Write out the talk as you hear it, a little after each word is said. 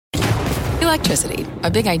Electricity,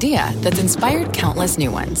 a big idea that's inspired countless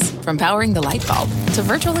new ones. From powering the light bulb to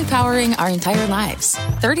virtually powering our entire lives.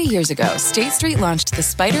 30 years ago, State Street launched the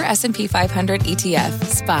Spider S&P 500 ETF,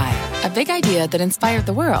 SPY. A big idea that inspired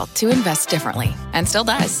the world to invest differently. And still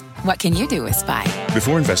does. What can you do with SPY?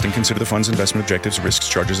 Before investing, consider the fund's investment objectives, risks,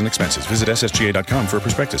 charges, and expenses. Visit ssga.com for a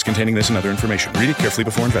prospectus containing this and other information. Read it carefully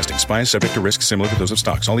before investing. SPY is subject to risks similar to those of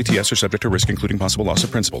stocks. All ETFs are subject to risk, including possible loss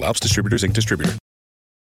of principal. Alps Distributors, Inc. Distributor.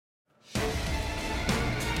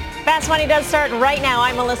 Fast Money does start right now.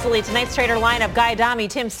 I'm Melissa Lee. Tonight's trader lineup: Guy Adami,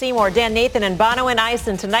 Tim Seymour, Dan Nathan, and Bono and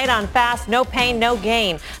Ison. Tonight on Fast, no pain, no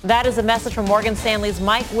gain. That is a message from Morgan Stanley's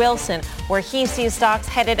Mike Wilson, where he sees stocks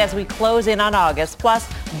headed as we close in on August. Plus,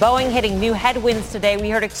 Boeing hitting new headwinds today. We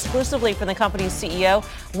heard exclusively from the company's CEO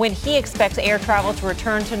when he expects air travel to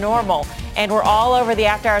return to normal. And we're all over the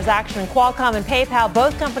after-hours action. Qualcomm and PayPal,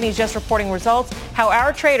 both companies just reporting results, how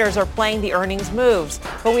our traders are playing the earnings moves.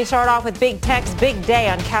 But we start off with big tech's big day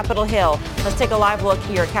on Capitol Hill. Let's take a live look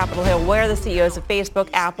here at Capitol Hill, where the CEOs of Facebook,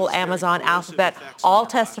 Apple, Amazon, Alphabet, all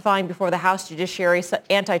testifying before the House Judiciary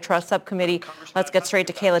Antitrust Subcommittee. Let's get straight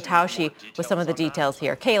to Kayla Tausche with some of the details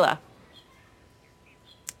here. Kayla.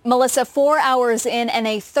 Melissa, 4 hours in and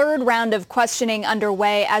a third round of questioning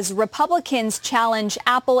underway as Republicans challenge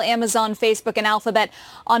Apple, Amazon, Facebook, and Alphabet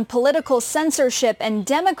on political censorship, and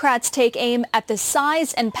Democrats take aim at the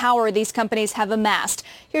size and power these companies have amassed.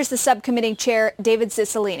 Here's the subcommittee chair, David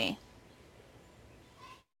Cicilline.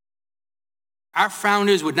 Our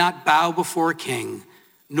founders would not bow before a king,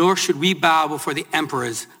 nor should we bow before the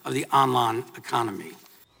emperors of the online economy.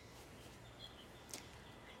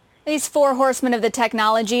 These four horsemen of the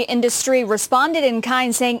technology industry responded in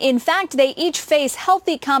kind, saying, in fact, they each face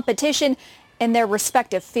healthy competition in their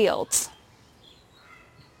respective fields.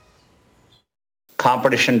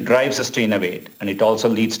 Competition drives us to innovate, and it also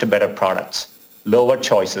leads to better products, lower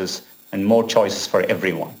choices, and more choices for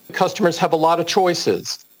everyone. Customers have a lot of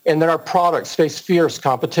choices, and then our products face fierce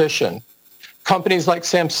competition. Companies like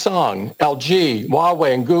Samsung, LG,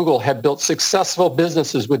 Huawei, and Google have built successful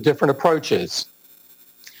businesses with different approaches.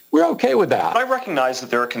 We're okay with that. But I recognize that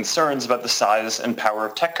there are concerns about the size and power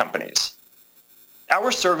of tech companies.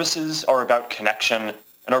 Our services are about connection,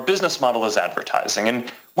 and our business model is advertising,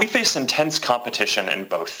 and we face intense competition in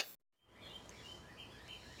both.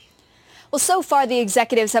 Well, so far, the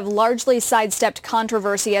executives have largely sidestepped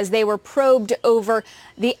controversy as they were probed over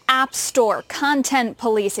the App Store, content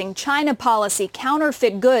policing, China policy,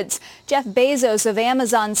 counterfeit goods. Jeff Bezos of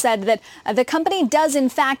Amazon said that the company does, in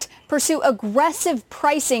fact, pursue aggressive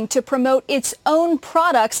pricing to promote its own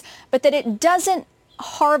products, but that it doesn't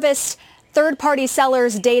harvest third-party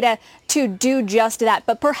sellers' data to do just that.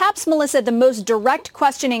 But perhaps, Melissa, the most direct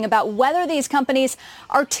questioning about whether these companies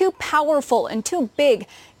are too powerful and too big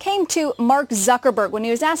came to Mark Zuckerberg when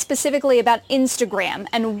he was asked specifically about Instagram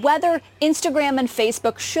and whether Instagram and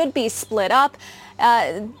Facebook should be split up.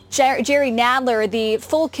 Jerry Nadler, the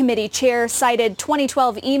full committee chair, cited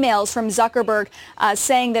 2012 emails from Zuckerberg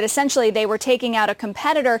saying that essentially they were taking out a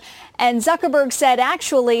competitor. And Zuckerberg said,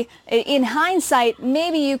 actually, in hindsight,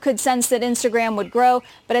 maybe you could sense that Instagram would grow,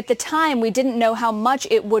 but at the time we didn't know how much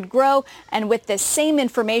it would grow. And with the same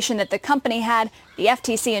information that the company had, the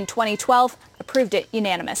FTC in 2012 approved it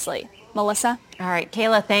unanimously. Melissa? All right,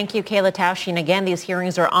 Kayla, thank you. Kayla Tausche. And again, these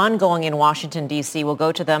hearings are ongoing in Washington, D.C. We'll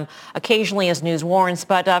go to them occasionally as news warrants.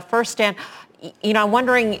 But first, Dan, I'm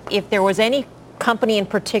wondering if there was any company in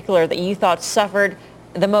particular that you thought suffered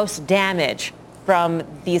the most damage from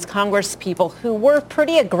these Congress people who were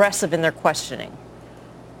pretty aggressive in their questioning.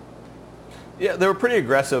 Yeah, they were pretty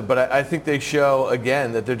aggressive, but I think they show,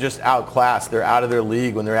 again, that they're just outclassed. They're out of their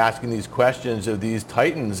league when they're asking these questions of these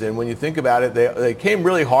titans. And when you think about it, they came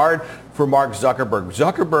really hard for Mark Zuckerberg.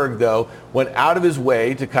 Zuckerberg, though, went out of his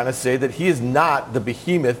way to kind of say that he is not the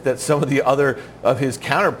behemoth that some of the other of his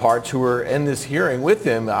counterparts who were in this hearing with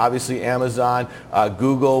him, obviously Amazon,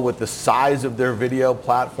 Google with the size of their video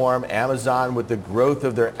platform, Amazon with the growth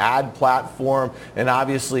of their ad platform, and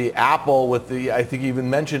obviously Apple with the, I think he even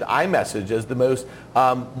mentioned iMessage as the most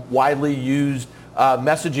widely used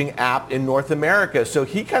messaging app in North America. So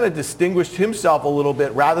he kind of distinguished himself a little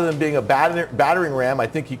bit rather than being a battering ram. I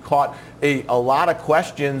think he caught a lot of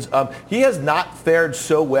questions. He has not fared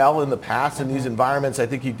so well in the past in these environments. I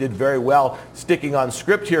think he did very well sticking on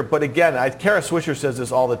script here. But again, Kara Swisher says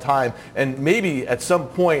this all the time, and maybe at some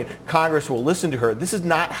point Congress will listen to her. This is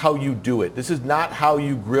not how you do it. This is not how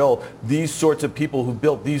you grill these sorts of people who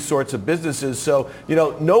built these sorts of businesses. So,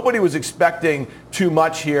 nobody was expecting too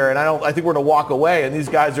much here, and I think we're going to walk away, and these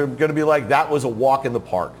guys are going to be like, that was a walk in the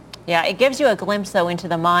park. Yeah, it gives you a glimpse, though, into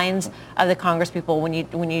the minds of the Congresspeople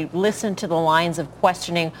when you listen to the lines of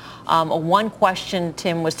questioning. One question,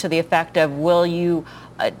 Tim, was to the effect of, will you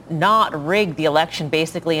not rig the election,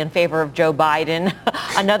 basically, in favor of Joe Biden?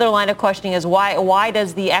 Another line of questioning is, why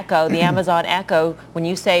does the Echo, the Amazon Echo, when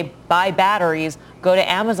you say buy batteries, go to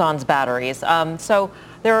Amazon's batteries? So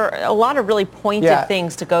there are a lot of really pointed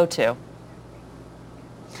things to go to.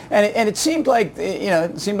 And it seemed like,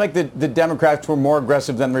 the Democrats were more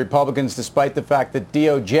aggressive than the Republicans, despite the fact that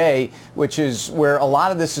DOJ, which is where a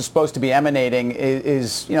lot of this is supposed to be emanating,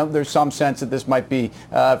 is there's some sense that this might be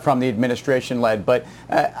from the administration led. But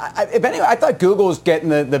if anyone, I thought Google was getting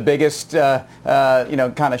the biggest, kind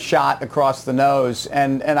of shot across the nose.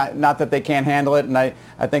 And not that they can't handle it. And I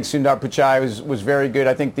think Sundar Pichai was very good.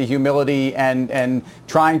 I think the humility and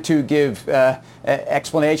trying to give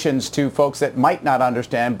explanations to folks that might not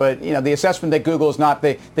understand. But, the assessment that Google is not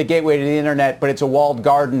the gateway to the internet, but it's a walled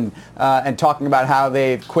garden, and talking about how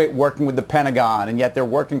they've quit working with the Pentagon, and yet they're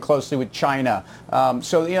working closely with China.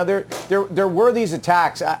 So, there were these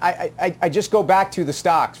attacks. I just go back to the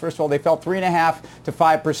stocks. First of all, they fell 3.5% to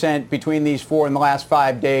 5% between these four in the last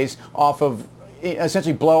 5 days off of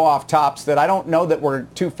essentially blow-off tops that I don't know that we're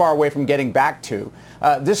too far away from getting back to.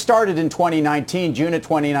 This started in 2019, June of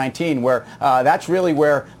 2019, where that's really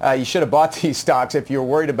where you should have bought these stocks if you were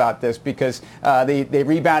worried about this, because they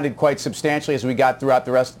rebounded quite substantially as we got throughout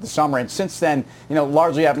the rest of the summer. And since then,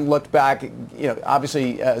 largely haven't looked back,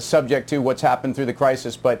 obviously subject to what's happened through the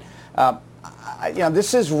crisis. But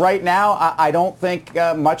this is right now, I don't think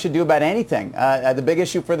much to do about anything. The big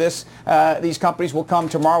issue for these companies will come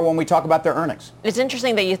tomorrow when we talk about their earnings. It's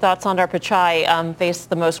interesting that you thought Sundar Pichai faced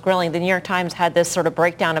the most grilling. The New York Times had this sort of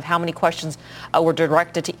breakdown of how many questions were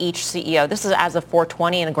directed to each CEO. This is as of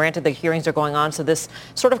 4:20, and granted the hearings are going on, so this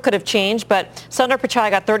sort of could have changed. But Sundar Pichai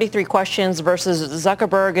got 33 questions versus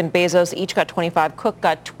Zuckerberg and Bezos each got 25. Cook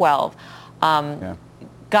got 12. Guy,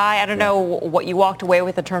 I don't know what you walked away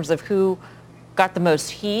with in terms of who got the most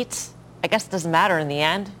heat. I guess it doesn't matter in the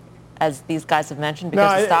end, as these guys have mentioned,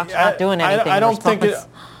 because the stock's not doing anything. I don't think it.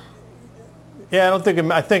 Yeah, I don't think.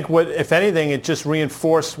 I think what, if anything, it just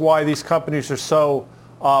reinforced why these companies are so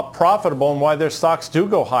profitable and why their stocks do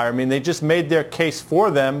go higher. I mean, they just made their case for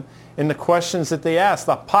them in the questions that they asked.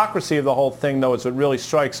 The hypocrisy of the whole thing, though, is what really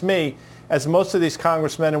strikes me, as most of these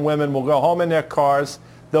congressmen and women will go home in their cars.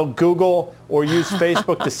 They'll Google or use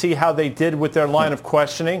Facebook to see how they did with their line of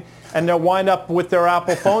questioning, and they'll wind up with their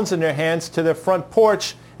Apple phones in their hands to their front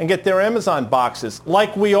porch and get their Amazon boxes,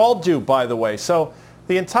 like we all do, by the way. So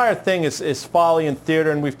the entire thing is folly and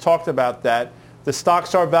theater, and we've talked about that. The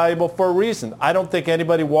stocks are valuable for a reason. I don't think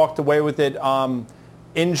anybody walked away with it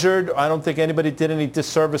injured. I don't think anybody did any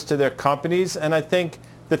disservice to their companies, and I think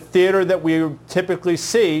the theater that we typically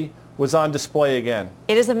see was on display again.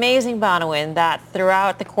 It is amazing, Bonawyn, that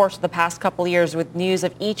throughout the course of the past couple of years, with news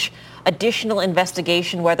of each additional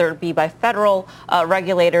investigation, whether it be by federal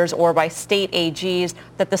regulators or by state AGs,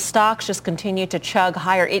 that the stocks just continue to chug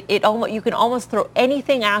higher. You can almost throw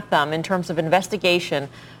anything at them in terms of investigation,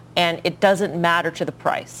 and it doesn't matter to the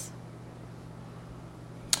price.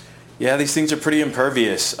 Yeah, these things are pretty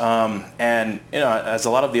impervious. And as a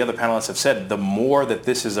lot of the other panelists have said, the more that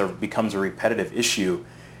this becomes a repetitive issue,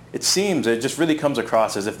 it just really comes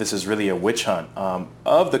across as if this is really a witch hunt.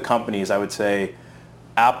 Of the companies, I would say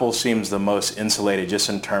Apple seems the most insulated just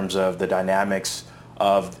in terms of the dynamics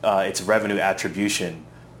of its revenue attribution.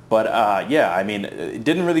 But it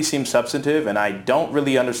didn't really seem substantive, and I don't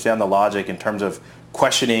really understand the logic in terms of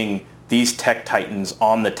questioning these tech titans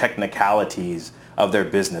on the technicalities of their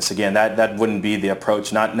business. Again, that wouldn't be the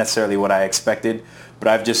approach, not necessarily what I expected, but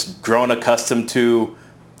I've just grown accustomed to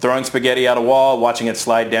throwing spaghetti at a wall, watching it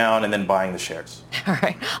slide down, and then buying the shares. All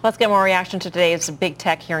right. Let's get more reaction to today's big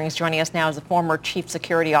tech hearings. Joining us now is the former chief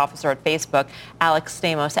security officer at Facebook, Alex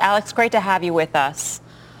Stamos. Alex, great to have you with us.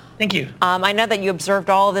 Thank you. I know that you observed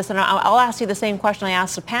all of this, and I'll ask you the same question I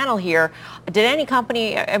asked the panel here. Did any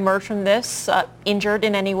company emerge from this injured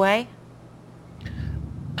in any way?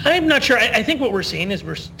 I'm not sure. I think what we're seeing is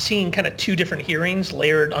we're seeing kind of two different hearings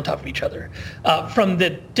layered on top of each other. From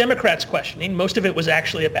the Democrats' questioning, most of it was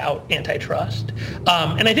actually about antitrust.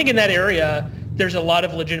 And I think in that area, there's a lot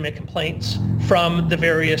of legitimate complaints from the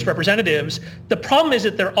various representatives. The problem is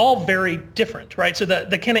that they're all very different, right? So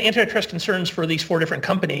the kind of antitrust concerns for these four different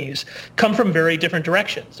companies come from very different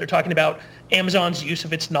directions. They're talking about Amazon's use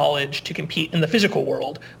of its knowledge to compete in the physical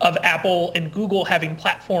world, of Apple and Google having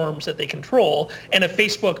platforms that they control, and of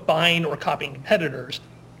Facebook buying or copying competitors.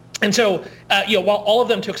 And so, while all of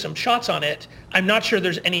them took some shots on it, I'm not sure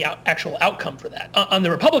there's any actual outcome for that. On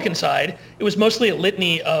the Republican side, it was mostly a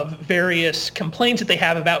litany of various complaints that they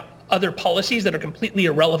have about other policies that are completely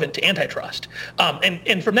irrelevant to antitrust.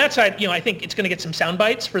 And from that side, I think it's going to get some sound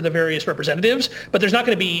bites for the various representatives, but there's not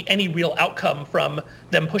going to be any real outcome from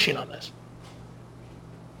them pushing on this.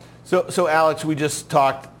 So Alex, we just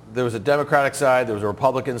talked, there was a Democratic side, there was a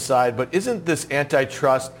Republican side, but isn't this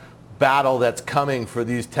antitrust battle that's coming for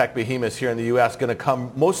these tech behemoths here in the U.S. going to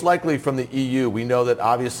come most likely from the EU? We know that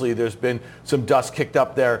obviously there's been some dust kicked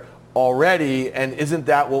up there already, and isn't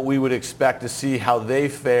that what we would expect to see, how they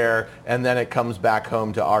fare, and then it comes back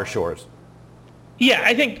home to our shores? Yeah,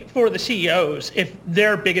 I think for the CEOs, if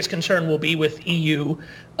their biggest concern will be with EU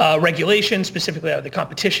regulation, specifically the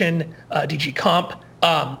competition, DG Comp,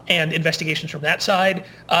 and investigations from that side,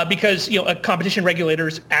 because a competition regulator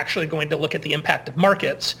is actually going to look at the impact of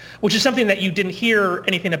markets, which is something that you didn't hear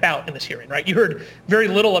anything about in this hearing, right? You heard very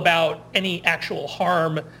little about any actual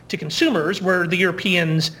harm to consumers, where the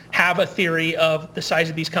Europeans have a theory of the size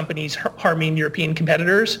of these companies harming European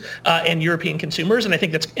competitors and European consumers, and I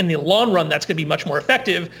think that's in the long run that's going to be much more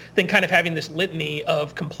effective than kind of having this litany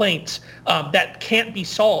of complaints that can't be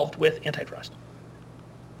solved with antitrust.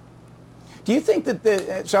 Do you think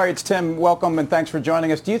that sorry, it's Tim. Welcome and thanks for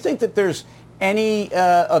joining us. Do you think that there's any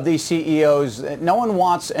of these CEOs, no one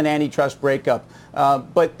wants an antitrust breakup,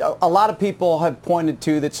 but a lot of people have pointed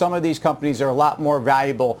to that some of these companies are a lot more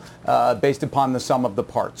valuable based upon the sum of the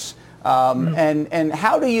parts. And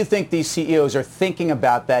how do you think these CEOs are thinking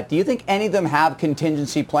about that? Do you think any of them have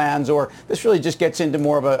contingency plans, or this really just gets into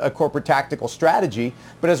more of a corporate tactical strategy?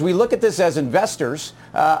 But as we look at this as investors,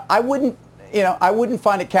 I wouldn't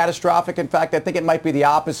find it catastrophic. In fact, I think it might be the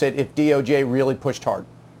opposite if DOJ really pushed hard.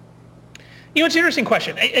 It's an interesting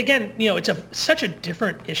question. Again, it's such a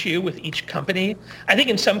different issue with each company. I think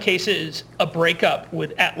in some cases, a breakup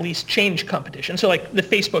would at least change competition. So like the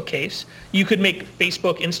Facebook case, you could make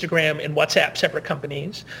Facebook, Instagram, and WhatsApp separate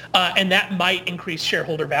companies, and that might increase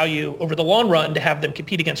shareholder value over the long run to have them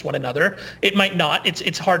compete against one another. It might not.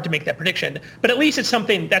 It's hard to make that prediction. But at least it's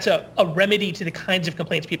something that's a remedy to the kinds of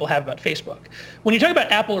complaints people have about Facebook. When you talk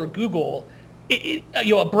about Apple or Google,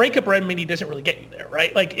 a breakup remedy doesn't really get you there,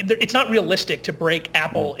 right? Like it's not realistic to break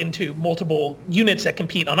Apple into multiple units that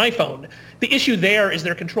compete on iPhone. The issue there is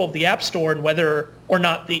their control of the App Store and whether or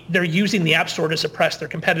not they're using the App Store to suppress their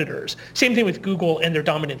competitors. Same thing with Google and their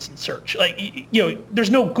dominance in search. There's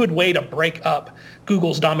no good way to break up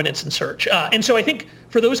Google's dominance in search. And so I think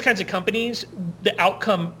for those kinds of companies, the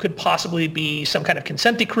outcome could possibly be some kind of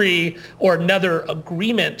consent decree or another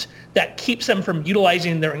agreement that keeps them from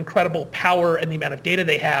utilizing their incredible power and the amount of data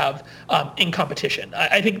they have in competition.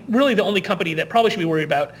 I think really the only company that probably should be worried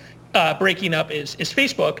about breaking up is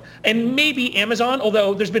Facebook and maybe Amazon,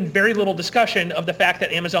 although there's been very little discussion of the fact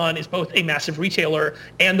that Amazon is both a massive retailer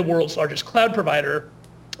and the world's largest cloud provider,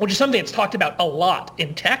 which is something that's talked about a lot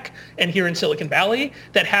in tech and here in Silicon Valley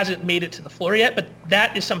that hasn't made it to the floor yet, but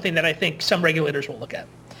that is something that I think some regulators will look at.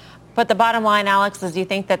 But the bottom line, Alex, is do you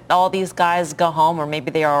think that all these guys go home, or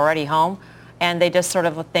maybe they are already home, and they just sort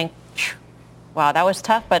of think, wow, that was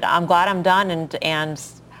tough, but I'm glad I'm done, and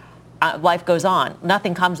life goes on.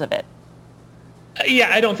 Nothing comes of it. Yeah,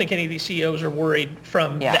 I don't think any of these CEOs are worried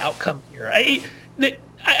from the outcome here.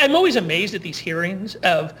 I'm always amazed at these hearings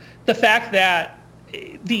of the fact that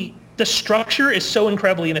the structure is so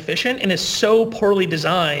incredibly inefficient and is so poorly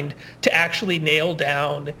designed to actually nail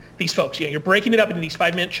down these folks. You're breaking it up into these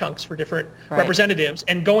 5-minute chunks for different representatives,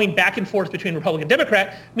 and going back and forth between Republican and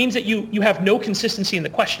Democrat means that you have no consistency in the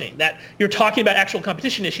questioning, that you're talking about actual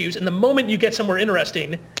competition issues, and the moment you get somewhere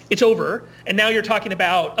interesting, it's over, and now you're talking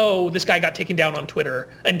about, oh, this guy got taken down on Twitter,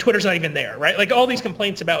 and Twitter's not even there, right? Like all these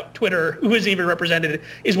complaints about Twitter, who is even represented,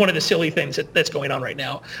 is one of the silly things that's going on right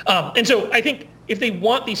now. And so I think if they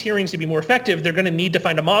want these hearings to be more effective, they're going to need to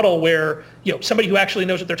find a model where somebody who actually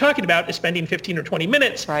knows what they're talking about is spending 15 or 20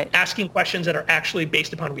 minutes asking questions that are actually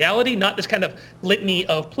based upon reality, not this kind of litany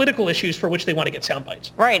of political issues for which they want to get sound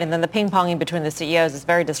bites. Right, and then the ping-ponging between the CEOs is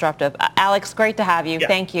very disruptive. Alex, great to have you. Yeah.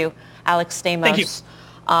 Thank you. Alex Stamos. Thank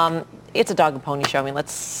you. It's a dog and pony show. I mean,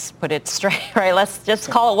 let's put it straight, right? Let's just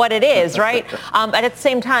call it what it is, right? But at the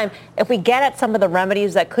same time, if we get at some of the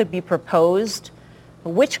remedies that could be proposed,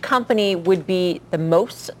 which company would be the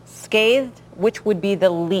most scathed? Which would be the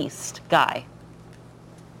least, Guy?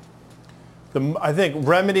 I think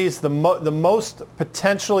remedies, the most,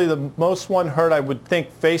 potentially the most one hurt, I would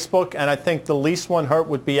think Facebook, and I think the least one hurt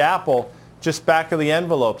would be Apple, just back of the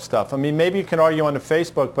envelope stuff. I mean, maybe you can argue on the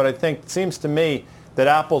Facebook, but I think it seems to me that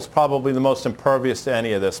Apple's probably the most impervious to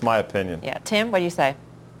any of this, my opinion. Yeah. Tim, what do you say?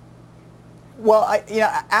 Well,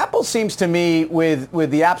 Apple seems to me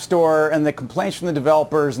with the App Store and the complaints from the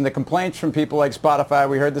developers and the complaints from people like Spotify,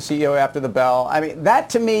 we heard the CEO after the bell. I mean, that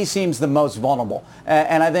to me seems the most vulnerable.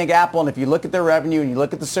 And I think Apple, and if you look at their revenue and you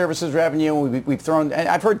look at the services revenue, we've thrown, and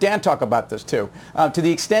I've heard Dan talk about this too, to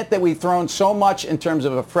the extent that we've thrown so much in terms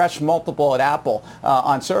of a fresh multiple at Apple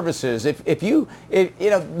on services,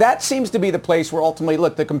 that seems to be the place where ultimately,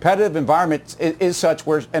 look, the competitive environment is such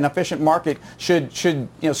where an efficient market should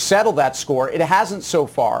settle that score. It hasn't so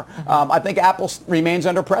far. I think Apple remains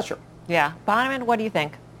under pressure. Yeah. Bonneman, what do you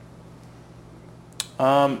think?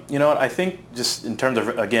 You know what? I think just in terms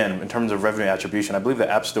of revenue attribution, I believe the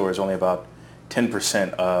App Store is only about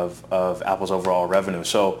 10% of Apple's overall revenue.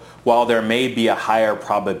 So while there may be a higher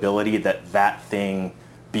probability that thing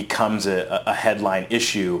becomes a headline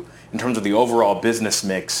issue, in terms of the overall business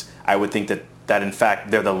mix, I would think that in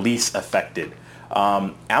fact they're the least affected.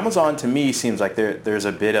 Amazon to me seems like there's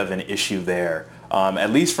a bit of an issue there, at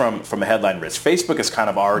least from a headline risk. Facebook has kind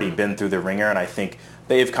of already been through the ringer, and I think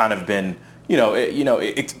they've kind of been,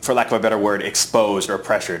 for lack of a better word, exposed or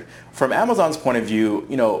pressured. From Amazon's point of view,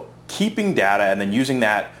 keeping data and then using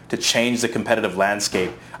that to change the competitive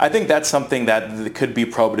landscape, I think that's something that could be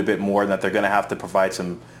probed a bit more, and that they're going to have to provide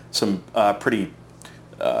some pretty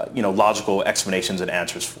logical explanations and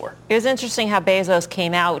answers for. It was interesting how Bezos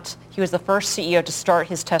came out. He was the first CEO to start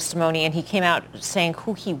his testimony, and he came out saying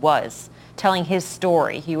who he was, telling his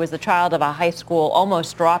story. He was the child of a high school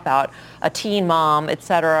almost dropout, a teen mom,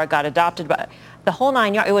 etc., got adopted by the whole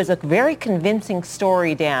 9 yards. It was a very convincing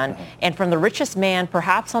story, Dan, and from the richest man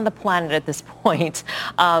perhaps on the planet at this point,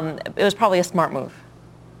 it was probably a smart move.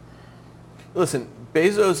 Listen,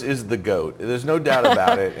 Bezos is the GOAT. There's no doubt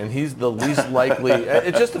about it, and he's the least likely.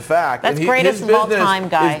 It's just a fact. That's greatest of all time,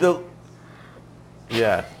 guy.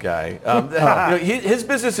 His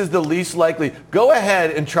business is the least likely. Go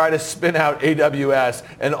ahead and try to spin out AWS,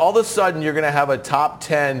 and all of a sudden you're going to have a top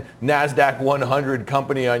 10 NASDAQ 100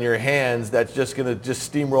 company on your hands that's just going to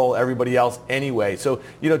steamroll everybody else anyway. So,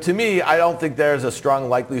 to me, I don't think there's a strong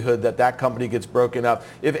likelihood that company gets broken up.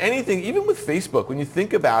 If anything, even with Facebook, when you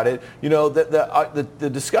think about it, the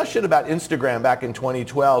discussion about Instagram back in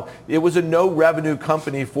 2012, it was a no revenue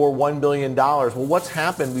company for $1 billion. Well, what's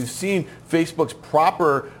happened? We've seen Facebook's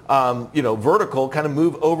proper vertical kind of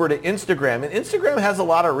move over to Instagram. And Instagram has a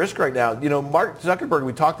lot of risk right now. Mark Zuckerberg,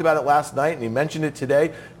 we talked about it last night and he mentioned it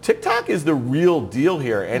today. TikTok is the real deal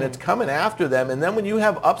here, and it's coming after them. And then when you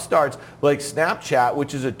have upstarts like Snapchat,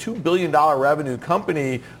 which is a $2 billion revenue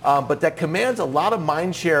company, but that commands a lot of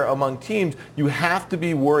mind share among teens, you have to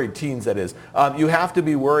be worried, that is. You have to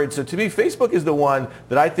be worried. So to me, Facebook is the one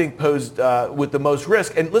that I think posed with the most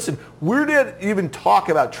risk. And listen, we didn't even talk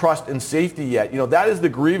about trust and safety yet. That is the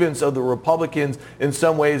grievance of the Republicans in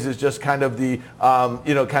some ways, is just kind of the,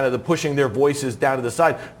 kind of the pushing their voices down to the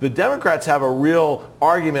side. The Democrats have a real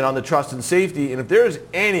argument on the trust and safety, and if there's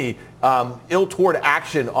any ill-toward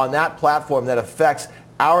action on that platform that affects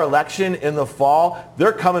our election in the fall,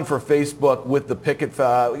 they're coming for Facebook with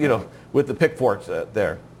the with the pitchforks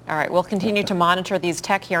there. All right, we'll continue to monitor these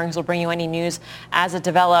tech hearings. We'll bring you any news as it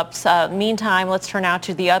develops. Meantime, let's turn now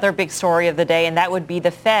to the other big story of the day, and that would be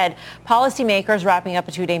the Fed. Policymakers wrapping up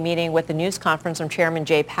a two-day meeting with the news conference from Chairman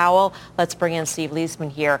Jay Powell. Let's bring in Steve Leisman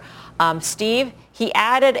here. Steve, he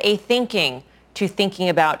added a thinking to thinking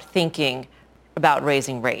about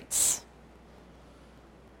raising rates.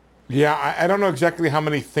 Yeah, I don't know exactly how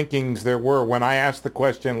many thinkings there were. When I asked the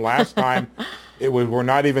question last time, we're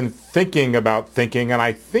not even thinking about thinking, and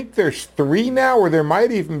I think there's 3 now, or there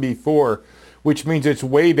might even be 4, which means it's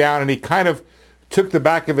way down, and he kind of took the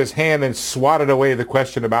back of his hand and swatted away the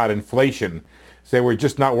question about inflation. So we're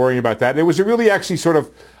just not worrying about that. And it was really actually sort of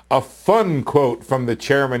a fun quote from the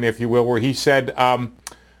chairman, if you will, where he said,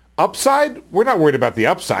 upside, we're not worried about the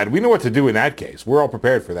upside. We know what to do in that case. We're all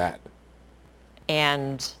prepared for that.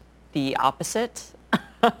 And the opposite?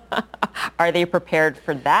 Are they prepared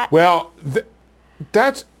for that? Well,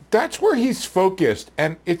 that's where he's focused.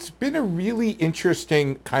 And it's been a really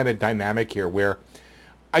interesting kind of dynamic here where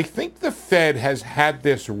I think the Fed has had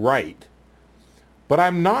this right, but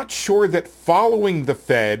I'm not sure that following the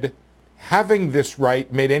Fed, having this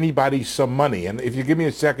right made anybody some money. And if you give me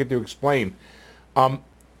a second to explain,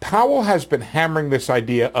 Powell has been hammering this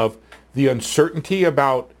idea of the uncertainty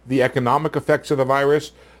about the economic effects of the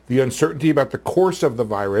virus, the uncertainty about the course of the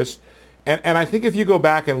virus. And I think if you go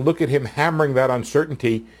back and look at him hammering that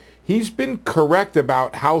uncertainty, he's been correct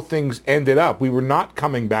about how things ended up. We were not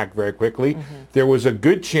coming back very quickly. There was a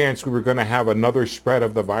good chance we were going to have another spread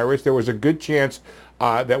of the virus. There was a good chance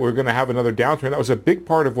that we were going to have another downturn. That was a big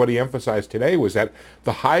part of what he emphasized today, was that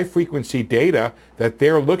the high frequency data that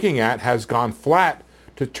they're looking at has gone flat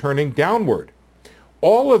to turning downward.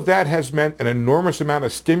 All of that has meant an enormous amount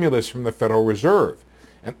of stimulus from the Federal Reserve.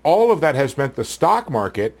 And all of that has meant the stock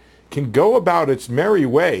market can go about its merry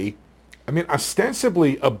way, I mean,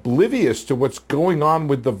 ostensibly oblivious to what's going on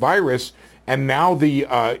with the virus and now the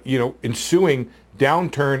ensuing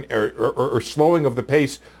downturn or slowing of the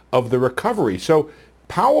pace of the recovery. So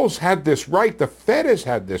Powell's had this right, the Fed has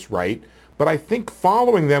had this right, but I think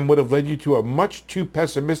following them would have led you to a much too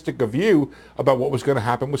pessimistic a view about what was going to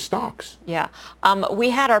happen with stocks. Yeah. We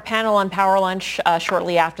had our panel on Power Lunch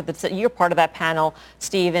shortly after that. You're part of that panel,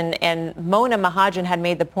 Steve, and Mona Mahajan had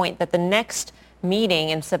made the point that the next meeting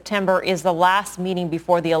in September is the last meeting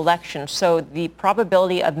before the election. So the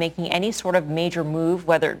probability of making any sort of major move,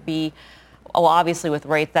 whether it be, well, obviously with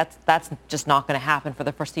rates, that's just not going to happen for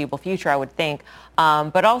the foreseeable future, I would think.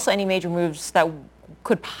 But also any major moves that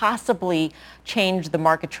could possibly change the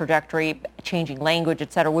market trajectory, changing language,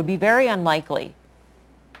 et cetera, would be very unlikely.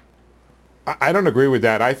 I don't agree with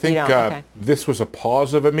that. I think this was a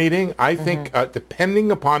pause of a meeting. I think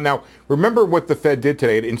depending upon, now, remember what the Fed did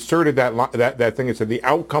today. It inserted that thing. It said the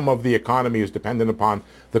outcome of the economy is dependent upon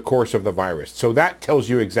the course of the virus. So that tells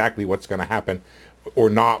you exactly what's going to happen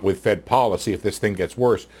or not with Fed policy if this thing gets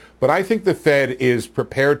worse. But I think the Fed is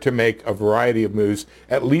prepared to make a variety of moves,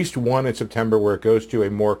 at least one in September where it goes to a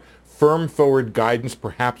more firm forward guidance,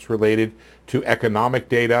 perhaps related to economic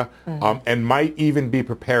data, and might even be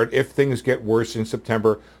prepared, if things get worse in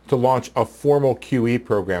September, to launch a formal QE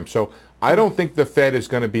program. So I don't think the Fed is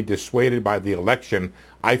going to be dissuaded by the election.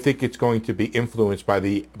 I think it's going to be influenced by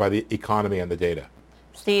the economy and the data.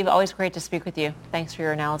 Steve, always great to speak with you. Thanks for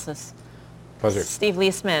your analysis. Pleasure. Steve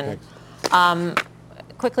Leisman,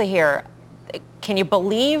 quickly here, can you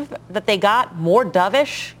believe that they got more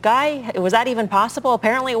dovish, Guy? Was that even possible?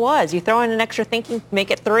 Apparently it was. You throw in an extra thinking,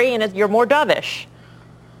 make it 3, and you're more dovish.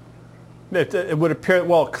 It would appear,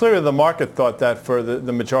 well, clearly the market thought that for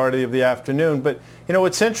the majority of the afternoon. But, you know,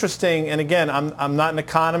 it's interesting, and again, I'm not an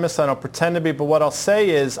economist. I don't pretend to be. But what I'll say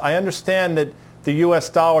is I understand that the U.S.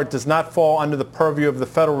 dollar does not fall under the purview of the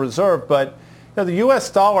Federal Reserve, but the U.S.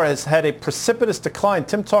 dollar has had a precipitous decline.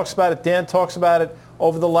 Tim talks about it. Dan talks about it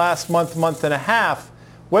over the last month and a half.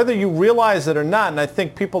 Whether you realize it or not, and I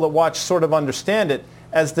think people that watch sort of understand it,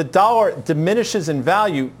 as the dollar diminishes in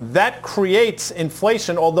value, that creates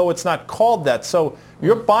inflation, although it's not called that. So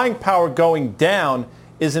your buying power going down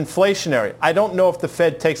is inflationary. I don't know if the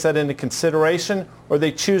Fed takes that into consideration or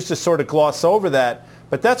they choose to sort of gloss over that,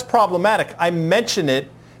 but that's problematic. I mention it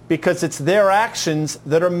because it's their actions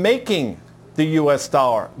that are making the U.S.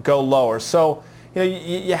 dollar go lower. So,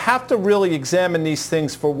 you have to really examine these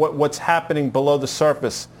things for what's happening below the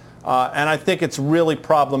surface. And I think it's really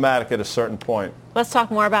problematic at a certain point. Let's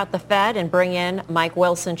talk more about the Fed and bring in Mike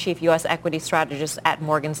Wilson, Chief U.S. Equity Strategist at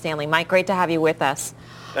Morgan Stanley. Mike, great to have you with us.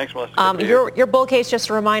 Thanks, Melissa. Your bull case, just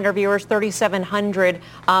to remind our viewers, 3,700,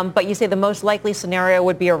 but you say the most likely scenario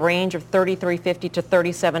would be a range of 3,350 to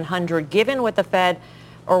 3,700. Given what the Fed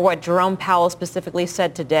or what Jerome Powell specifically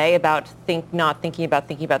said today about not thinking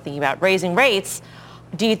about raising rates,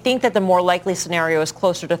 do you think that the more likely scenario is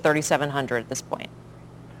closer to 3,700 at this point?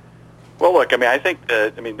 Well, look, I think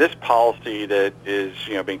that, this policy that is,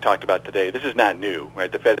 being talked about today, this is not new,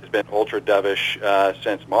 right? The Fed has been ultra dovish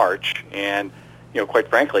since March, and, quite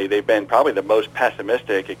frankly, they've been probably the most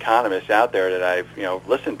pessimistic economists out there that I've,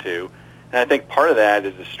 listened to. And I think part of that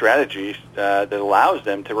is a strategy that allows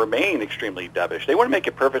them to remain extremely dovish. They want to make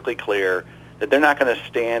it perfectly clear that they're not going to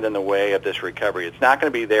stand in the way of this recovery. It's not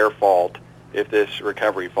going to be their fault if this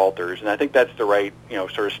recovery falters. And I think that's the right,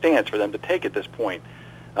 sort of stance for them to take at this point.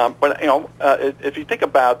 But if you think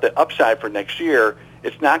about the upside for next year,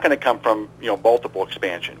 it's not going to come from, multiple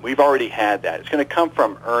expansion. We've already had that. It's going to come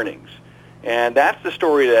from earnings. And that's the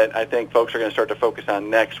story that I think folks are going to start to focus on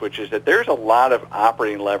next, which is that there's a lot of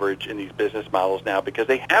operating leverage in these business models now because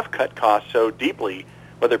they have cut costs so deeply,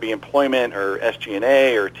 whether it be employment or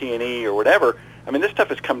SG&A or T&E or whatever. This stuff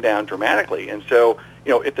has come down dramatically. And so,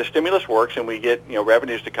 if the stimulus works and we get,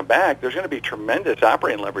 revenues to come back, there's going to be tremendous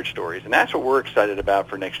operating leverage stories. And that's what we're excited about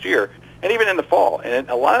for next year and even in the fall. And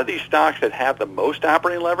a lot of these stocks that have the most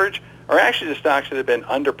operating leverage are actually the stocks that have been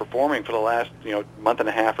underperforming for the last, month and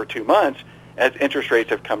a half or 2 months as interest rates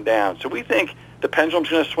have come down. So we think the pendulum's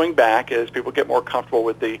going to swing back as people get more comfortable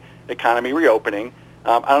with the economy reopening.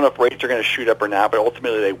 I don't know if rates are going to shoot up or not, but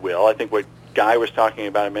ultimately they will. I think what Guy was talking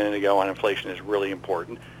about a minute ago on inflation is really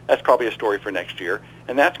important. That's probably a story for next year.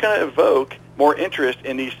 And that's going to evoke more interest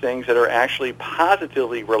in these things that are actually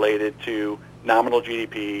positively related to nominal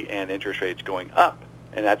GDP and interest rates going up.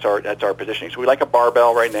 And that's our positioning. So we like a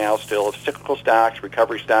barbell right now still of cyclical stocks,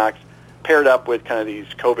 recovery stocks, paired up with kind of these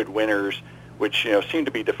COVID winners, which seem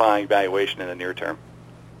to be defying valuation in the near term.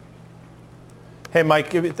 Hey,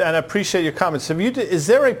 Mike, and I appreciate your comments. Is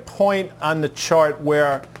there a point on the chart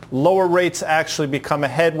where lower rates actually become a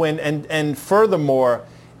headwind? And furthermore,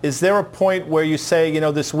 is there a point where you say,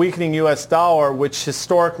 this weakening U.S. dollar, which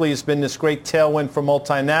historically has been this great tailwind for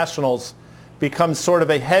multinationals, becomes sort of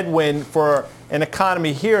a headwind for an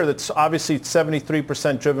economy here that's obviously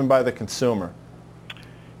 73% driven by the consumer?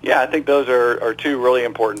 Yeah, I think those are two really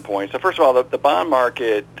important points. So first of all, the bond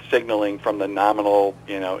market signaling from the nominal,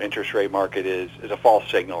 interest rate market is a false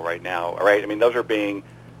signal right now, all right? I mean, those are being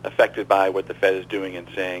affected by what the Fed is doing and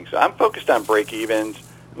saying. So I'm focused on break-evens.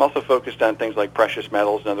 I'm also focused on things like precious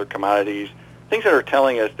metals and other commodities, things that are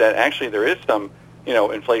telling us that actually there is some,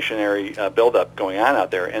 inflationary buildup going on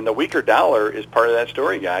out there. And the weaker dollar is part of that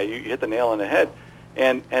story, Guy. You hit the nail on the head.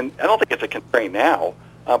 And I don't think it's a constraint now.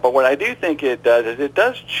 But what I do think it does is it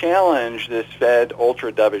does challenge this Fed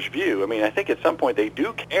ultra-dovish view. I mean, I think at some point they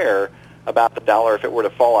do care about the dollar if it were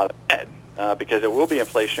to fall out of bed, because it will be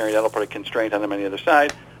inflationary. That'll put a constraint on them on the other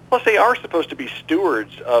side. Plus, they are supposed to be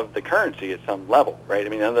stewards of the currency at some level, right? I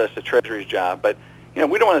mean, none of that's the Treasury's job. But, we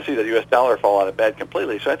don't want to see the U.S. dollar fall out of bed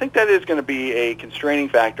completely. So I think that is going to be a constraining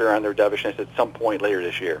factor on their dovishness at some point later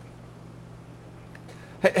this year.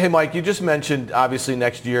 Hey, Mike, you just mentioned, obviously,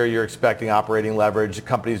 next year you're expecting operating leverage.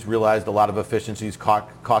 Companies realized a lot of efficiencies, cost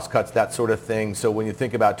cuts, that sort of thing. So when you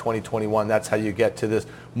think about 2021, that's how you get to this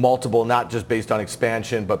multiple, not just based on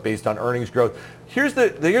expansion, but based on earnings growth. Here's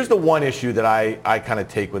the one issue that I kind of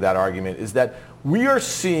take with that argument is that we are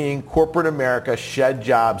seeing corporate America shed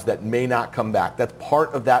jobs that may not come back. That's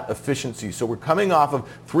part of that efficiency. So we're coming off of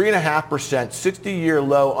 3.5%, 60-year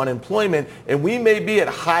low unemployment, and we may be at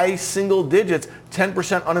high single digits,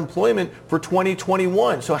 10% unemployment for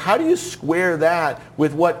 2021. So how do you square that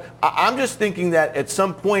with what I'm just thinking that at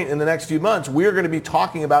some point in the next few months, we're going to be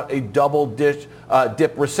talking about a double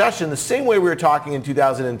dip recession the same way we were talking in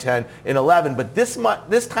 2010 and 11. But this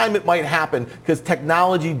time it might happen because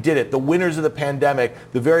technology did it. The winners of the pandemic,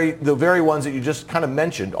 the very ones that you just kind of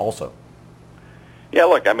mentioned also. Yeah,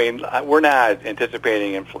 look, I mean, we're not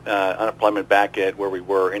anticipating unemployment back at where we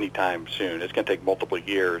were anytime soon. It's going to take multiple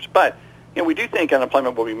years. But we do think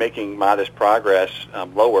unemployment will be making modest progress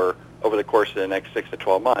lower over the course of the next 6 to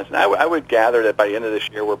 12 months. And I would gather that by the end of this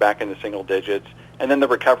year, we're back in the single digits, and then the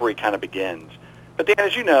recovery kind of begins. But Dan,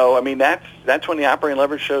 as you know, I mean, that's when the operating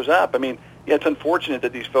leverage shows up. I mean, yeah, it's unfortunate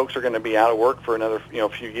that these folks are going to be out of work for another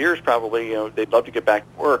few years probably. They'd love to get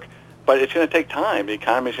back to work, but it's going to take time. The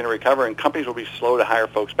economy is going to recover, and companies will be slow to hire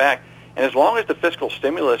folks back. And as long as the fiscal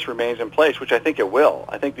stimulus remains in place, which I think it will,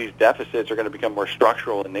 I think these deficits are going to become more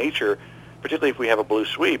structural in nature, particularly if we have a blue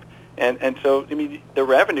sweep. And so, I mean, the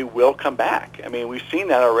revenue will come back. I mean, we've seen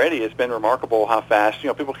that already. It's been remarkable how fast,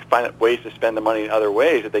 people can find ways to spend the money in other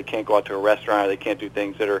ways if they can't go out to a restaurant or they can't do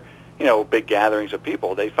things that are, big gatherings of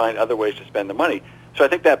people. They find other ways to spend the money. So I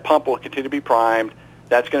think that pump will continue to be primed.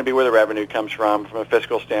 That's going to be where the revenue comes from a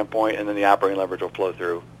fiscal standpoint, and then the operating leverage will flow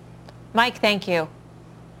through. Mike, thank you.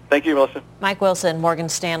 Thank you, Melissa. Mike Wilson, Morgan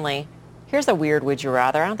Stanley. Here's a weird would you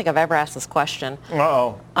rather. I don't think I've ever asked this question.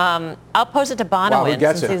 Uh-oh. I'll pose it to Bonawyn. Wow, who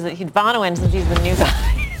gets since he's the new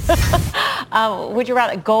guy. Would you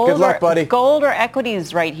rather Good luck, buddy. Gold or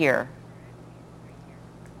equities right here?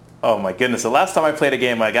 Oh my goodness. The last time I played a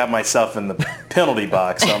game, I got myself in the penalty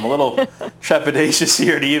box. So I'm a little trepidatious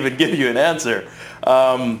here to even give you an answer.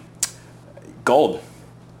 Gold.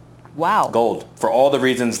 Wow. Gold. For all the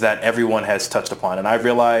reasons that everyone has touched upon. And I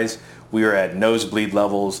realize we are at nosebleed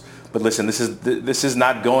levels. But listen, this is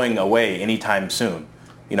not going away anytime soon.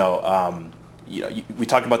 We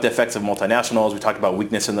talked about the effects of multinationals. We talked about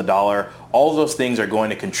weakness in the dollar. All of those things are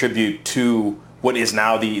going to contribute to what is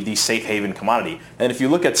now the safe haven commodity. And if you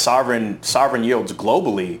look at sovereign yields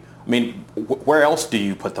globally, I mean, where else do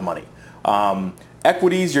you put the money?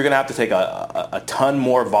 Equities, you're going to have to take a ton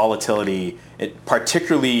more volatility,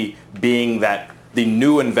 particularly being that the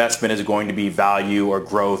new investment is going to be value or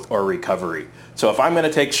growth or recovery. So if I'm going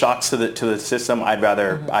to take shocks to the system, I'd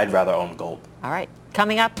rather own gold. All right.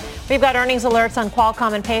 Coming up, we've got earnings alerts on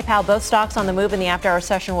Qualcomm and PayPal, both stocks on the move in the after-hour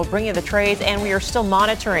session. We'll bring you the trades, and we are still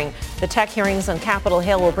monitoring the tech hearings on Capitol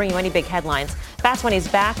Hill. We'll bring you any big headlines. Fast Money's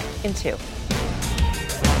back in 2.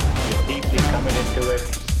 Deeply committed to it.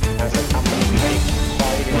 As a company, we take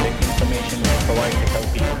pride in the information we provide to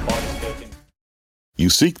help people participate in. You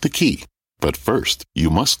seek the key. But first, you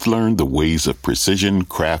must learn the ways of precision,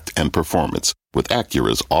 craft, and performance with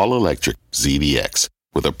Acura's all-electric ZDX.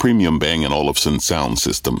 With a premium Bang & Olufsen sound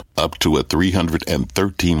system up to a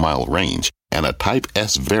 313-mile range and a Type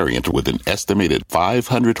S variant with an estimated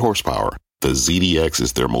 500 horsepower, the ZDX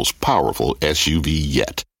is their most powerful SUV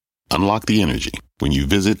yet. Unlock the energy when you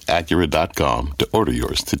visit Acura.com to order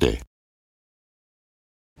yours today.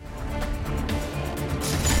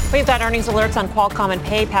 We've got earnings alerts on Qualcomm and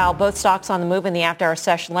PayPal, both stocks on the move in the after-hour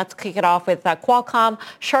session. Let's kick it off with Qualcomm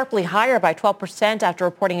sharply higher by 12% after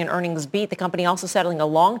reporting an earnings beat. The company also settling a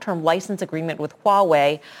long-term license agreement with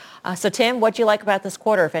Huawei. So, Tim, what do you like about this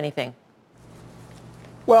quarter, if anything?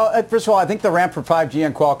 Well, first of all, I think the ramp for 5G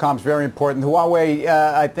and Qualcomm is very important. Huawei,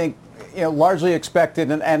 I think, largely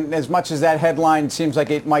expected, and as much as that headline seems like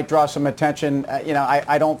it might draw some attention,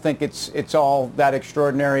 I don't think it's all that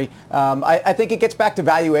extraordinary. I think it gets back to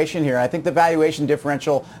valuation here. I think the valuation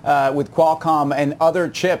differential with Qualcomm and other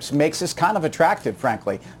chips makes this kind of attractive,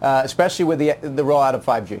 frankly, especially with the rollout of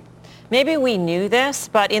 5G. Maybe we knew this,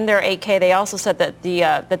 but in their 8K, they also said that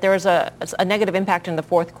that there was a negative impact in the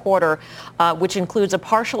fourth quarter, which includes a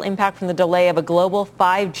partial impact from the delay of a global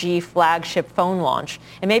 5G flagship phone launch.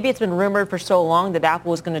 And maybe it's been rumored for so long that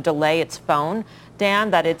Apple was going to delay its phone,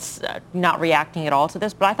 Dan, that it's not reacting at all to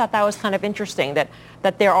this. But I thought that was kind of interesting, that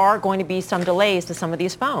there are going to be some delays to some of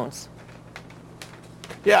these phones.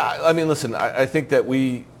 Yeah, I mean, listen, I think that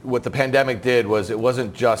what the pandemic did was it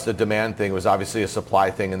wasn't just a demand thing. It was obviously a supply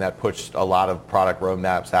thing, and that pushed a lot of product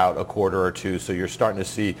roadmaps out a quarter or two. So you're starting to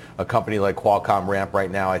see a company like Qualcomm ramp right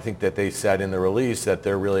now. I think that they said in the release that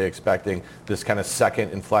they're really expecting this kind of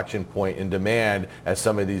second inflection point in demand as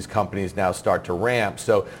some of these companies now start to ramp.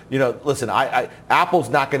 So, listen, Apple's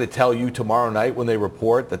not going to tell you tomorrow night when they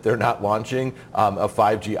report that they're not launching a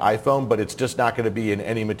 5G iPhone, but it's just not going to be in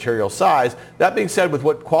any material size. That being said, with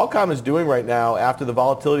what Qualcomm is doing right now after the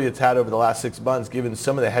volatility it's had over the last 6 months, given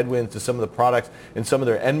some of the headwinds to some of the products in some of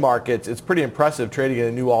their end markets, it's pretty impressive, trading at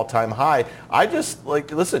a new all-time high. I just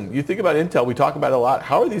listen, you think about Intel, we talk about it a lot.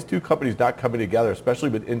 How are these two companies not coming together, especially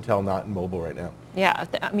with Intel not in mobile right now? Yeah,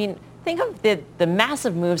 I mean, think of the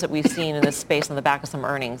massive moves that we've seen in this space on the back of some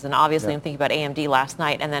earnings. And obviously, I'm thinking about AMD last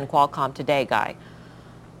night and then Qualcomm today, Guy.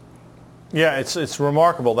 Yeah, it's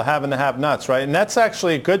remarkable, the have and the have-nots, right? And that's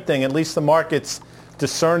actually a good thing. At least the market's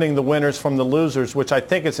discerning the winners from the losers, which I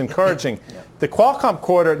think is encouraging. The Qualcomm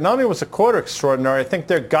quarter, not only was the quarter extraordinary, I think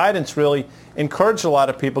their guidance really encouraged a lot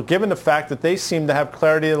of people, given the fact that they seem to have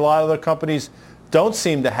clarity that a lot of other companies don't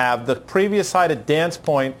seem to have. The previous high to Dan's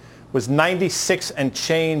point was 96 and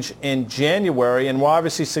change in January, and we're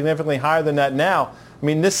obviously significantly higher than that now. I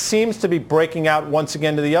mean, this seems to be breaking out once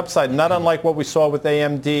again to the upside, not unlike what we saw with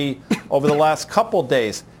AMD over the last couple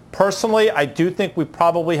days. Personally, I do think we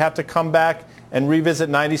probably have to come back and revisit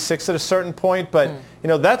 96 at a certain point, but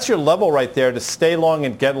that's your level right there to stay long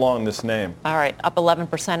and get long this name. All right, up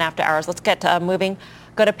 11% after hours. Let's get moving.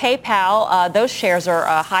 Go to PayPal. Those shares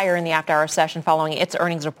are higher in the after hours session following its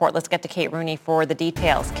earnings report. Let's get to Kate Rooney for the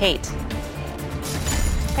details. Kate.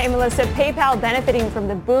 Hey, Melissa, PayPal benefiting from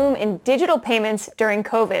the boom in digital payments during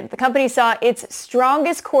COVID. The company saw its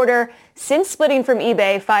strongest quarter since splitting from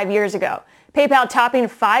eBay 5 years ago. PayPal topping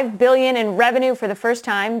 $5 billion in revenue for the first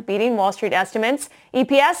time, beating Wall Street estimates.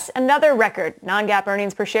 EPS, another record. Non-GAAP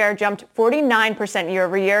earnings per share jumped 49% year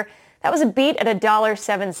over year. That was a beat at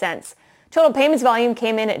 $1.07. Total payments volume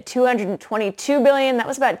came in at $222 billion. That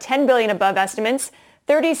was about $10 billion above estimates.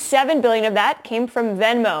 $37 billion of that came from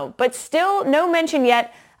Venmo, but still no mention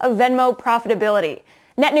yet of Venmo profitability.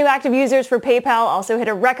 Net new active users for PayPal also hit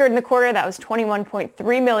a record in the quarter. That was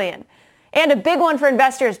 21.3 million. And a big one for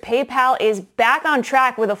investors, PayPal is back on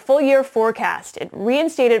track with a full-year forecast. It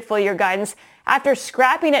reinstated full-year guidance after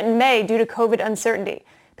scrapping it in May due to COVID uncertainty.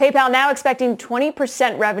 PayPal now expecting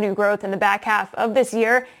 20% revenue growth in the back half of this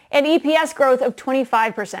year and EPS growth of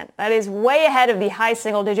 25%. That is way ahead of the high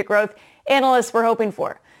single-digit growth analysts were hoping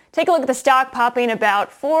for. Take a look at the stock popping about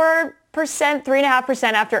 4%,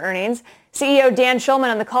 3.5% after earnings. CEO Dan Schulman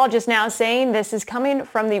on the call just now saying this is coming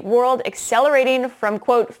from the world accelerating from,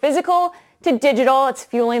 quote, physical to digital. It's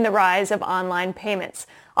fueling the rise of online payments.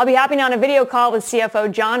 I'll be hopping on a video call with CFO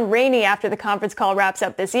John Rainey after the conference call wraps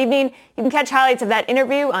up this evening. You can catch highlights of that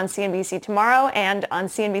interview on CNBC tomorrow and on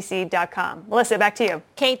CNBC.com. Melissa, back to you.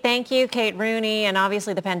 Kate, thank you. Kate Rooney. And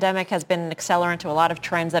obviously the pandemic has been an accelerant to a lot of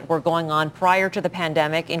trends that were going on prior to the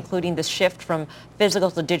pandemic, including the shift from physical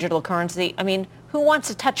to digital currency. I mean, who wants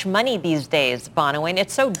to touch money these days, Bonawyn?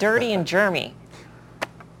 It's so dirty and germy.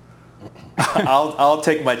 I'll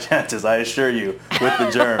take my chances, I assure you, with the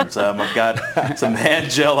germs. I've got some hand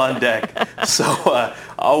gel on deck. So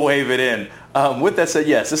I'll wave it in. With that said,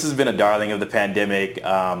 yes, this has been a darling of the pandemic,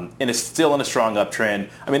 and it's still in a strong uptrend.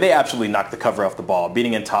 I mean, they absolutely knocked the cover off the ball,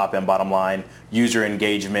 beating in top and bottom line, user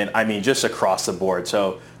engagement, I mean, just across the board.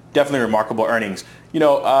 So definitely remarkable earnings. The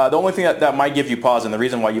only thing that might give you pause, and the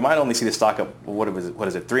reason why you might only see the stock up, what is it,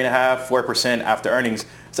 3.5%, 4% after earnings,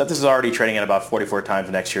 is that this is already trading at about 44 times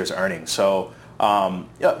next year's earnings. So,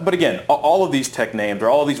 but again, all of these tech names, or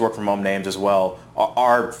all of these work from home names as well,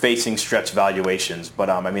 are facing stretched valuations. But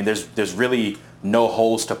I mean, there's really no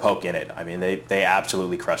holes to poke in it. I mean, they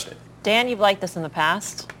absolutely crushed it. Dan, you've liked this in the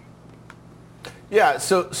past. Yeah,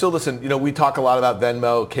 so listen, we talk a lot about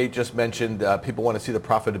Venmo. Kate just mentioned people want to see the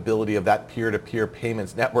profitability of that peer-to-peer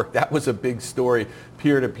payments network. That was a big story,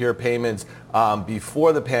 peer-to-peer payments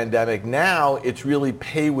before the pandemic. Now it's really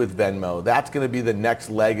pay with Venmo. That's going to be the next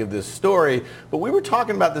leg of this story. But we were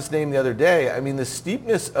talking about this name the other day. I mean, the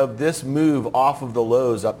steepness of this move off of the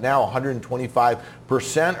lows, up now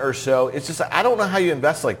 125% or so. It's just, I don't know how you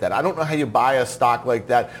invest like that. I don't know how you buy a stock like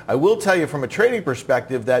that. I will tell you from a trading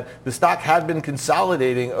perspective that the stock had been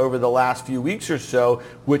consolidating over the last few weeks or so,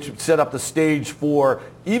 which set up the stage for,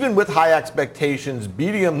 even with high expectations,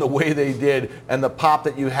 beating them the way they did and the pop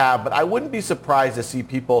that you have. But I wouldn't be surprised to see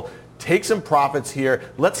people take some profits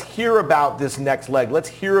here. Let's hear about this next leg. Let's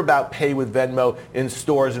hear about pay with Venmo in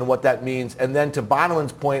stores and what that means. And then to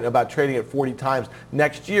Bonawyn's point about trading at 40 times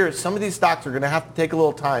next year, some of these stocks are going to have to take a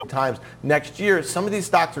little time. Next year, some of these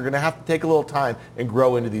stocks are going to have to take a little time and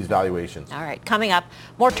grow into these valuations. All right, coming up,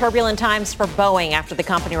 more turbulent times for Boeing after the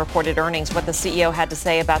company reported earnings, what the CEO had to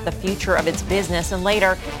say about the future of its business. And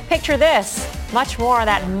later, picture this, much more of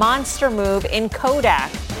that monster move in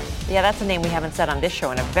Kodak. Yeah, that's a name we haven't said on this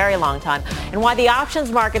show in a very long time. And why the options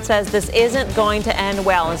market says this isn't going to end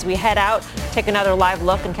well. As we head out, take another live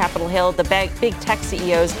look in Capitol Hill, the big tech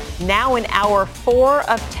CEOs now in hour 4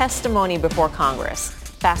 of testimony before Congress.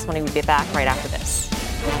 Fast Money will be back right after this.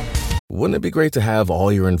 Wouldn't it be great to have all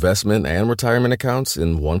your investment and retirement accounts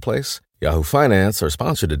in one place? Yahoo Finance, our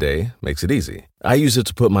sponsor today, makes it easy. I use it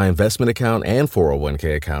to put my investment account and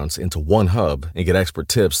 401k accounts into one hub and get expert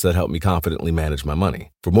tips that help me confidently manage my money.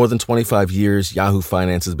 For more than 25 years, Yahoo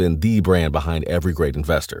Finance has been the brand behind every great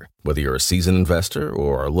investor. Whether you're a seasoned investor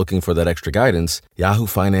or are looking for that extra guidance, Yahoo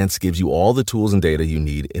Finance gives you all the tools and data you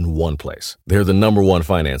need in one place. They're the #1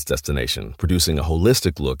 finance destination, producing a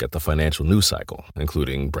holistic look at the financial news cycle,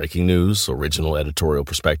 including breaking news, original editorial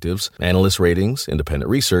perspectives, analyst ratings, independent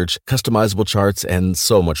research, customizable charts, and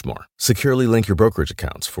so much more. Securely link your brokerage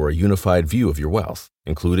accounts for a unified view of your wealth,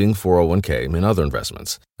 including 401k and other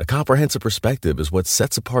investments. A comprehensive perspective is what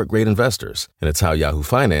sets apart great investors, and it's how Yahoo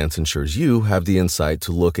Finance ensures you have the insight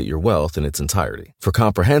to look at your wealth in its entirety. For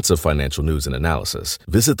comprehensive financial news and analysis,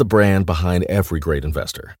 visit the brand behind every great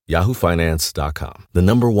investor, yahoofinance.com, the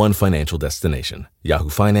 #1 financial destination,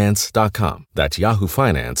 yahoofinance.com. That's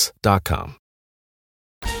yahoofinance.com.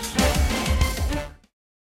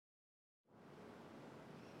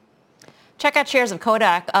 Check out shares of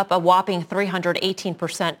Kodak up a whopping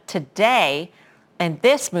 318% today. And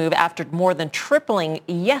this move after more than tripling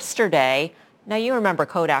yesterday. Now, you remember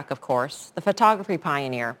Kodak, of course, the photography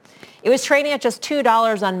pioneer. It was trading at just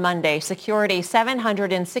 $2 on Monday, secured a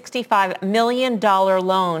 $765 million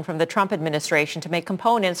loan from the Trump administration to make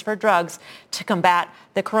components for drugs to combat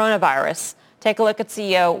the coronavirus. Take a look at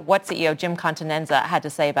what CEO Jim Continenza had to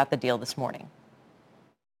say about the deal this morning.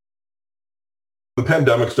 The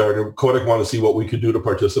pandemic started, Kodak wanted to see what we could do to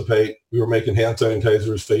participate. We were making hand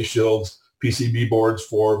sanitizers, face shields, PCB boards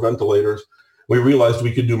for ventilators. We realized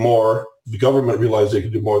we could do more. The government realized they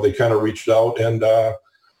could do more. They kind of reached out, and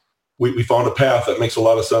we found a path that makes a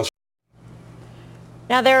lot of sense.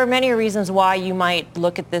 Now, there are many reasons why you might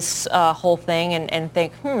look at this whole thing and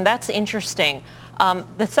think, that's interesting.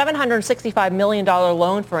 The $765 million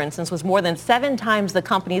loan, for instance, was more than 7 times the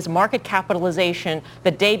company's market capitalization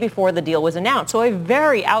the day before the deal was announced. So a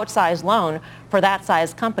very outsized loan for that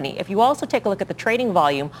size company. If you also take a look at the trading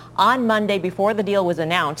volume on Monday before the deal was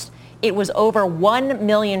announced, it was over 1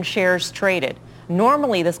 million shares traded.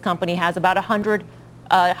 Normally, this company has about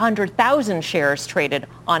 100,000 shares traded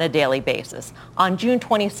on a daily basis. On June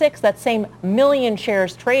 26th, that same million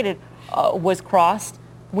shares traded was crossed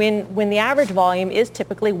when the average volume is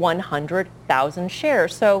typically 100,000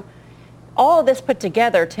 shares. So all of this put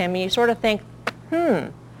together, Tim, you sort of think,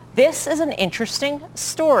 this is an interesting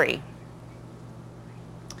story.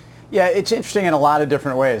 Yeah, it's interesting in a lot of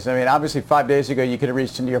different ways. I mean, obviously 5 days ago you could have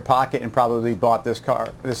reached into your pocket and probably bought this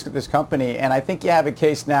company. And I think you have a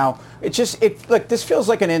case now. Look, this feels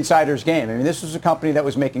like an insider's game. I mean, this was a company that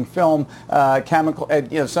was making film, chemical,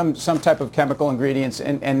 some type of chemical ingredients,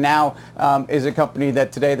 and now is a company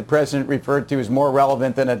that today the president referred to as more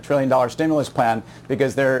relevant than a $1 trillion stimulus plan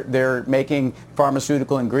because they're making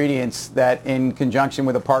pharmaceutical ingredients that, in conjunction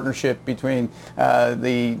with a partnership between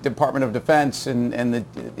the Department of Defense and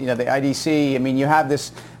the IDC. I mean, you have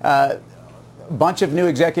this bunch of new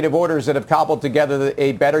executive orders that have cobbled together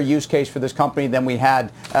a better use case for this company than we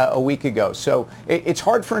had a week ago. So it's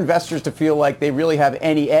hard for investors to feel like they really have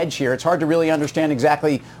any edge here. It's hard to really understand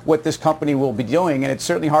exactly what this company will be doing, and it's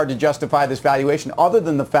certainly hard to justify this valuation other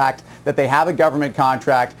than the fact that they have a government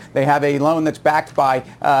contract, they have a loan that's backed by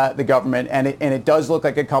the government, and it does look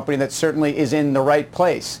like a company that certainly is in the right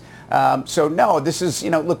place. So no, this is,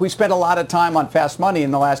 look, we spent a lot of time on Fast Money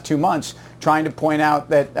in the last 2 months trying to point out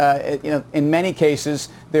that, in many cases,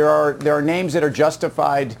 there are names that are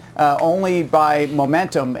justified only by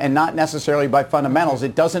momentum and not necessarily by fundamentals.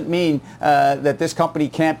 It doesn't mean that this company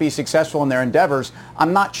can't be successful in their endeavors.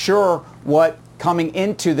 I'm not sure what coming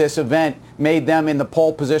into this event made them in the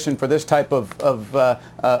pole position for this type of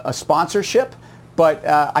a sponsorship, but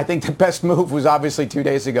I think the best move was obviously 2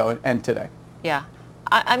 days ago and today. Yeah.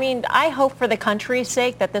 I mean, I hope for the country's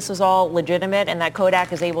sake that this is all legitimate and that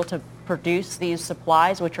Kodak is able to produce these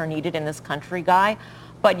supplies which are needed in this country, Guy.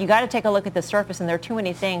 But you got to take a look at the surface, and there are too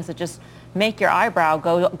many things that just make your eyebrow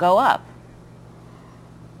go up.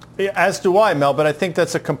 As do I, Mel, but I think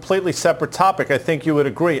that's a completely separate topic. I think you would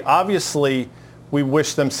agree. Obviously, we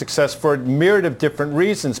wish them success for a myriad of different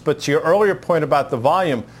reasons. But to your earlier point about the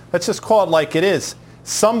volume, let's just call it like it is.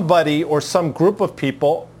 Somebody or some group of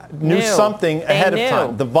people knew something ahead of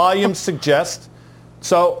time. The volume suggests.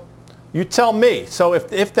 So you tell me. So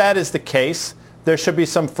if that is the case, there should be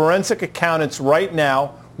some forensic accountants right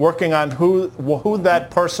now working on who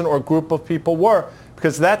that person or group of people were,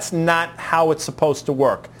 because that's not how it's supposed to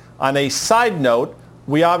work. On a side note,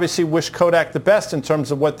 we obviously wish Kodak the best in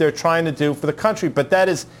terms of what they're trying to do for the country, but that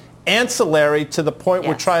is ancillary to the point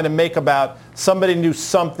we're trying to make about somebody knew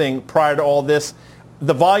something prior to all this.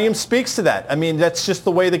 The volume speaks to that. I mean, that's just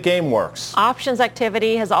the way the game works. Options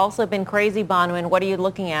activity has also been crazy, Bonwin. What are you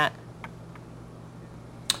looking at?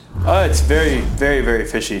 It's very, very, very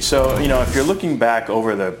fishy. So, if you're looking back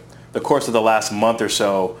over the course of the last month or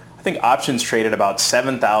so, I think options traded about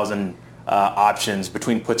 7,000 options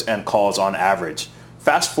between puts and calls on average.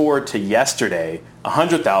 Fast forward to yesterday,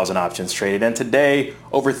 100,000 options traded, and today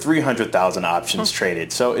over 300,000 options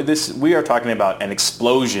traded. So we are talking about an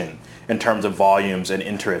explosion in terms of volumes and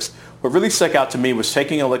interest. What really stuck out to me was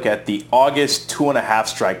taking a look at the August 2.5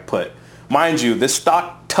 strike put. Mind you, this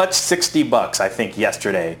stock touched $60, I think,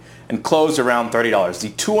 yesterday and closed around $30. The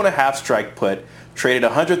 2.5 strike put traded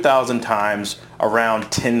 100,000 times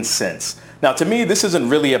around 10 cents. Now, to me, this isn't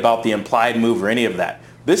really about the implied move or any of that.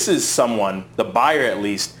 This is someone, the buyer at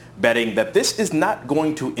least, betting that this is not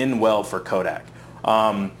going to end well for Kodak.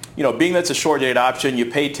 Being that's a short-dated option, you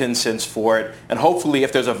pay 10 cents for it, and hopefully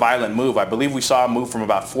if there's a violent move, I believe we saw a move from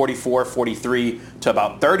about 44, 43 to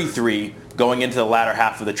about 33 going into the latter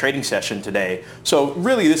half of the trading session today. So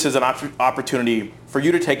really this is an opportunity for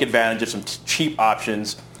you to take advantage of some cheap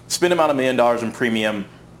options, spend about $1 million in premium,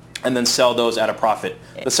 and then sell those at a profit.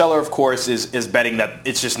 The seller, of course, is betting that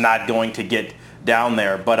it's just not going to get down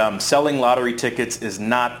there, but selling lottery tickets is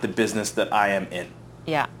not the business that I am in.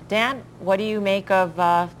 Yeah. Dan, what do you make of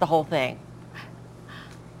the whole thing?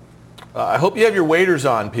 I hope you have your waders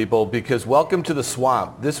on, people, because welcome to the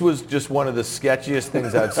swamp. This was just one of the sketchiest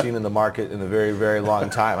things I've seen in the market in a very, very long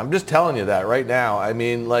time. I'm just telling you that right now. I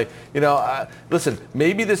mean, listen,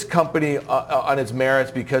 maybe this company on its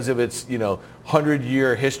merits because of its,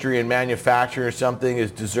 100-year history in manufacturing or something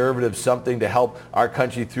is deserving of something to help our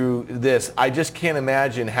country through this. I just can't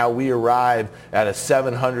imagine how we arrive at a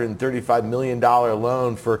 $735 million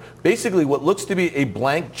loan for basically what looks to be a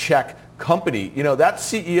blank check company. That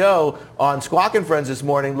CEO on Squawk and Friends this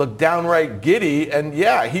morning looked downright giddy, and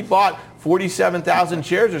he bought 47,000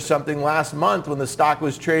 shares or something last month when the stock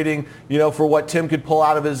was trading, for what Tim could pull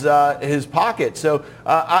out of his pocket. So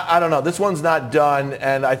I don't know. This one's not done,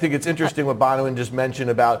 and I think it's interesting what Bonwin just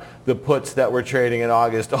mentioned about the puts that were trading in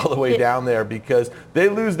August all the way down there, because they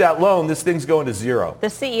lose that loan, this thing's going to zero. The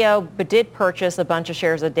CEO did purchase a bunch of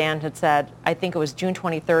shares, that Dan had said. I think it was June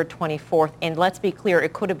 23rd, 24th, and let's be clear,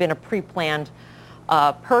 it could have been a pre-planned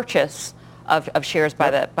purchase of shares by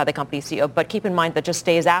the company CEO. But keep in mind that just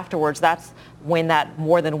days afterwards, that's when that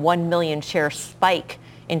more than 1 million share spike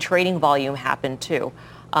in trading volume happened too.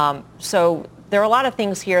 So There are a lot of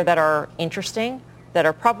things here that are interesting, that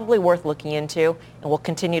are probably worth looking into, and we'll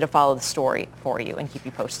continue to follow the story for you and keep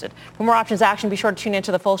you posted. For more options action, be sure to tune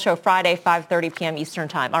into the full show Friday, 5:30 p.m. Eastern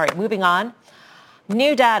Time. All right, moving on.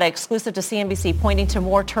 New data exclusive to CNBC pointing to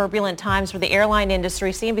more turbulent times for the airline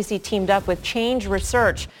industry. CNBC teamed up with Change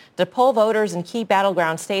Research to poll voters in key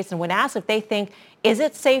battleground states, and when asked if they think, is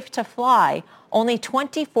it safe to fly, only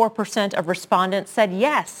 24% of respondents said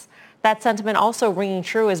yes. That sentiment also ringing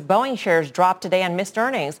true as Boeing shares dropped today on missed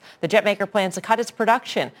earnings. The jetmaker plans to cut its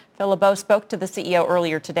production. Phil LeBeau spoke to the CEO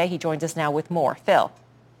earlier today. He joins us now with more. Phil.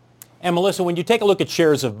 And Melissa, when you take a look at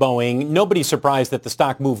shares of Boeing, nobody's surprised that the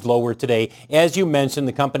stock moved lower today. As you mentioned,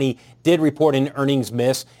 the company did report an earnings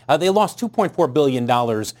miss. They lost $2.4 billion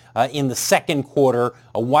in the second quarter,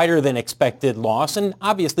 a wider than expected loss. And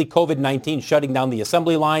obviously COVID-19 shutting down the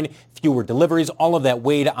assembly line, fewer deliveries, all of that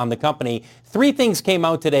weighed on the company. Three things came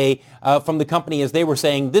out today from the company as they were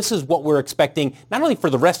saying this is what we're expecting, not only for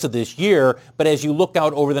the rest of this year, but as you look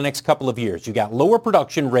out over the next couple of years. You got lower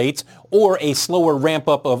production rates or a slower ramp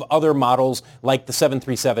up of other models like the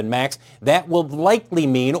 737 MAX. That will likely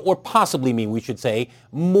mean, or possibly mean, we should say,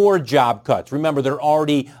 more job cuts. Remember, they're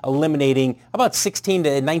already eliminating about 16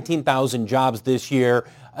 to 19,000 jobs this year.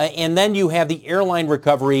 And then you have the airline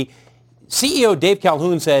recovery. CEO Dave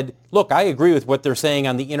Calhoun said, look, I agree with what they're saying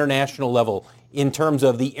on the international level in terms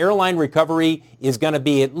of the airline recovery is going to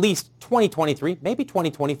be at least 2023, maybe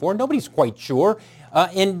 2024. Nobody's quite sure.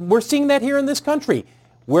 And we're seeing that here in this country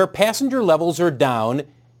where passenger levels are down,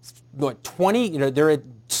 they're at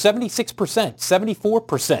 76%,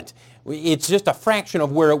 74%. It's just a fraction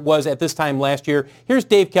of where it was at this time last year. Here's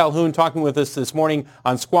Dave Calhoun talking with us this morning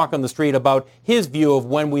on Squawk on the Street about his view of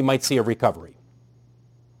when we might see a recovery.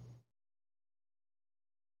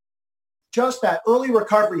 Just that early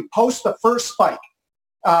recovery post the first spike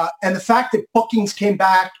and the fact that bookings came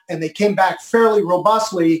back and they came back fairly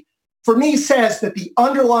robustly, for me, says that the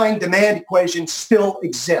underlying demand equation still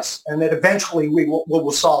exists and that eventually we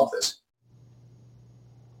will solve this.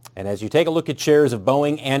 And as you take a look at shares of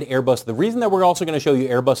Boeing and Airbus, the reason that we're also going to show you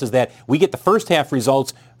Airbus is that we get the first half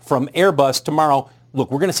results from Airbus tomorrow.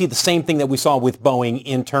 Look, we're going to see the same thing that we saw with Boeing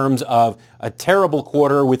in terms of a terrible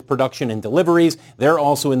quarter with production and deliveries. They're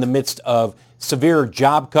also in the midst of severe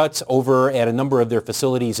job cuts over at a number of their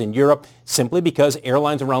facilities in Europe, simply because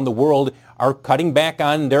airlines around the world are cutting back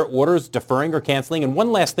on their orders, deferring or canceling. And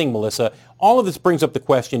one last thing, Melissa, all of this brings up the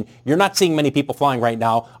question, you're not seeing many people flying right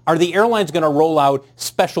now. Are the airlines going to roll out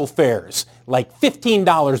special fares like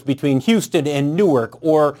 $15 between Houston and Newark,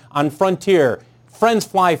 or on Frontier, Friends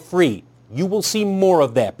Fly Free? You will see more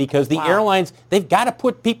of that because the airlines, they've got to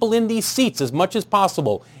put people in these seats as much as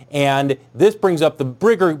possible. And this brings up the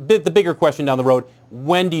bigger question down the road.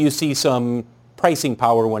 When do you see some pricing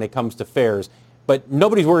power when it comes to fares? But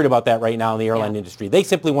nobody's worried about that right now in the airline industry. They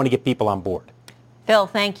simply want to get people on board. Phil,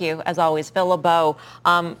 thank you, as always. Phil LeBeau.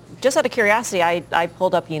 Just out of curiosity, I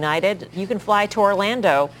pulled up United. You can fly to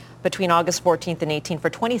Orlando between August 14th and 18th for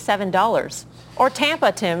 $27. Or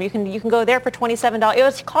Tampa, Tim, you can go there for $27. It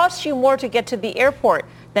would cost you more to get to the airport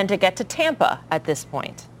than to get to Tampa at this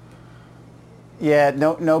point. Yeah,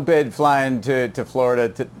 no bid flying to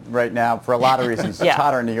Florida right now for a lot of reasons. It's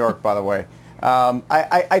hotter in New York, by the way.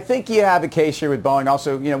 I think you have a case here with Boeing.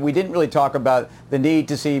 Also, we didn't really talk about the need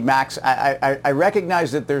to see MAX. I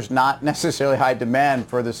recognize that there's not necessarily high demand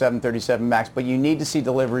for the 737 MAX, but you need to see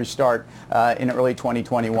deliveries start in early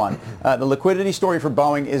 2021. The liquidity story for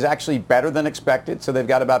Boeing is actually better than expected. So they've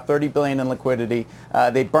got about $30 billion in liquidity.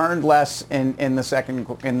 They burned less in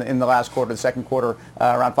the last quarter, the second quarter,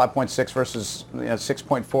 around 5.6 versus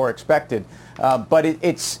 6.4 expected. But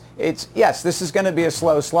yes, this is going to be a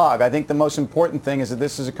slow slog. I think the most important thing is that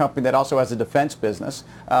this is a company that also has a defense business,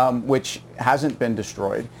 which hasn't been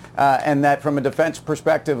destroyed, and that from a defense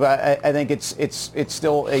perspective, I think it's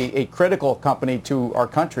still a critical company to our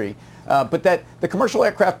country. But that the commercial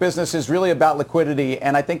aircraft business is really about liquidity,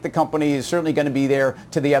 and I think the company is certainly going to be there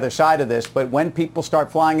to the other side of this. But when people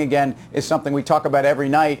start flying again is something we talk about every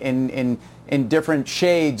night in different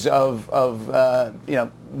shades of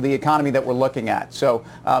the economy that we're looking at. So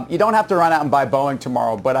you don't have to run out and buy Boeing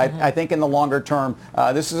tomorrow, but I think in the longer term,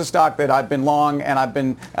 this is a stock that I've been long, and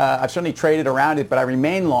I've certainly traded around it, but I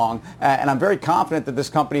remain long, and I'm very confident that this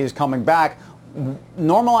company is coming back.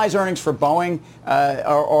 Normalized earnings for Boeing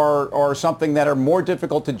are something that are more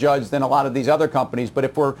difficult to judge than a lot of these other companies. But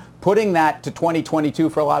if we're putting that to 2022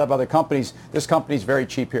 for a lot of other companies, this company is very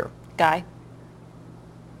cheap here. Guy?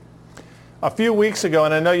 A few weeks ago,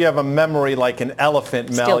 and I know you have a memory like an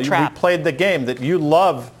elephant, Mel, we played the game that you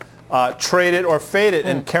love, trade it or fade it.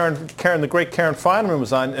 And Karen, the great Karen Finerman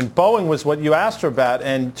was on, and Boeing was what you asked her about.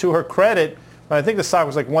 And to her credit, I think the stock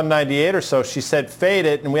was like 198 or so. She said, fade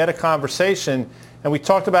it. And we had a conversation, and we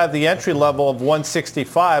talked about the entry level of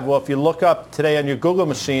 165. Well, if you look up today on your Google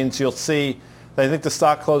machines, you'll see that I think the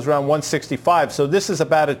stock closed around 165. So this is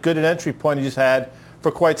about as good an entry point as you've had for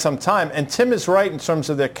quite some time. And Tim is right in terms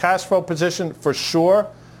of their cash flow position for sure.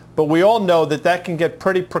 But we all know that that can get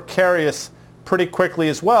pretty precarious pretty quickly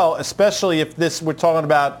as well, especially if we're talking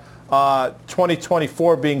about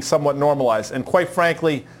 2024 being somewhat normalized. And quite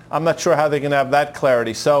frankly, I'm not sure how they're going to have that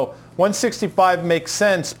clarity. So 165 makes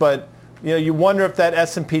sense, but you wonder if that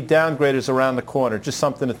S&P downgrade is around the corner. Just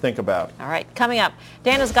something to think about. All right, coming up,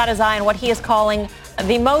 Dan has got his eye on what he is calling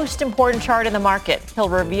the most important chart in the market. He'll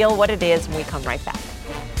reveal what it is when we come right back.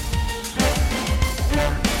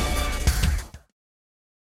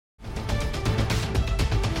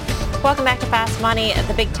 Welcome back to Fast Money.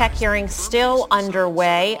 The big tech hearing still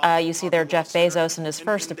underway. You see there Jeff Bezos in his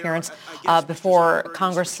first appearance before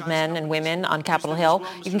congressmen and women on Capitol Hill.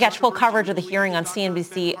 You can catch full coverage of the hearing on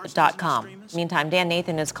CNBC.com. Meantime, Dan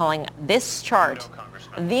Nathan is calling this chart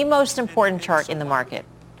the most important chart in the market.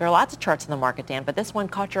 There are lots of charts in the market, Dan, but this one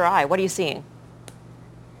caught your eye. What are you seeing?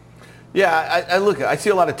 Yeah, I see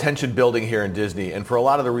a lot of tension building here in Disney, and for a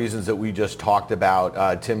lot of the reasons that we just talked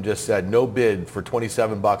about, Tim just said no bid for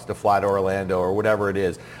 $27 to fly to Orlando or whatever it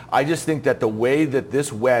is. I just think that the way that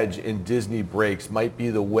this wedge in Disney breaks might be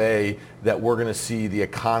the way that we're going to see the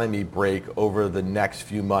economy break over the next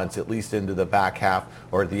few months, at least into the back half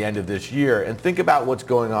or at the end of this year. And think about what's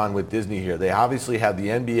going on with Disney here. They obviously have the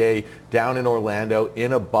NBA down in Orlando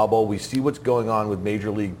in a bubble. We see what's going on with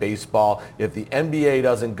Major League Baseball. If the NBA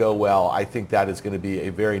doesn't go well, I think that is going to be a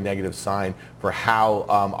very negative sign for how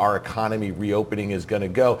our economy reopening is going to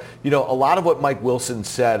go. A lot of what Mike Wilson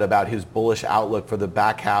said about his bullish outlook for the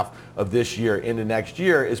back half of this year into next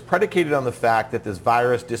year is predicated on the fact that this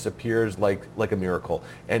virus disappears like a miracle.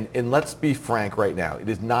 And let's be frank right now, it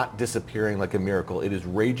is not disappearing like a miracle. It is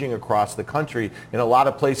raging across the country in a lot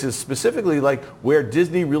of places, specifically like where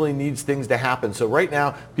Disney really needs things to happen. So right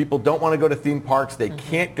now, people don't want to go to theme parks. They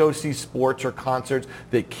can't go see sports or concerts.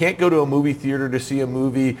 They can't go to a movie theater to see a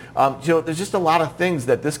movie. There's just a lot of things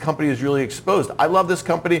that this company is really exposed. I love this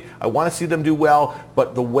company. I want to see them do well,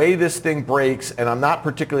 but the way this thing breaks, and I'm not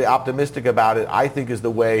particularly optimistic about it, I think is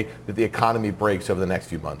the way that the economy breaks over the next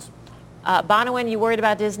few months. Bonawyn, you worried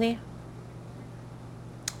about Disney?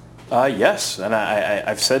 Yes, and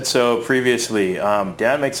I've said so previously.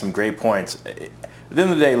 Dan makes some great points. At the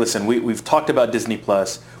end of the day, listen, we've talked about Disney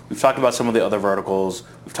Plus. We've talked about some of the other verticals.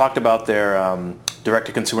 We've talked about their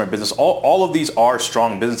direct-to-consumer business. All of these are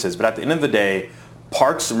strong businesses, but at the end of the day,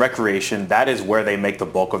 parks and recreation, that is where they make the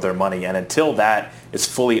bulk of their money. And until that is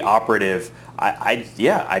fully operative, I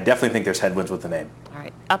definitely think there's headwinds with the name. All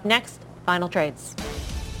right. Up next, final trades.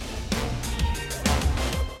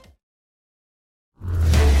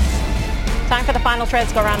 Time for the final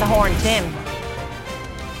trades. Go around the horn. Tim.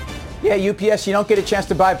 Yeah, UPS, you don't get a chance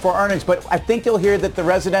to buy before earnings, but I think you'll hear that the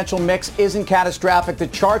residential mix isn't catastrophic. The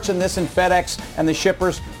charts in this and FedEx and the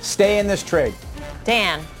shippers stay in this trade.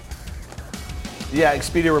 Dan. Yeah,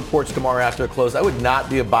 Expedia reports tomorrow after it closed. I would not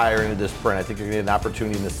be a buyer into this print. I think you're going to get an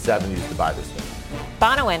opportunity in the 70s to buy this thing.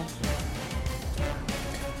 Bonawyn.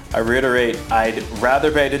 I reiterate, I'd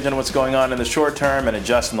rather pay attention to what's going on in the short term and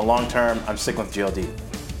adjust in the long term. I'm sticking with GLD.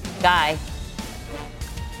 Guy.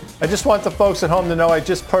 I just want the folks at home to know I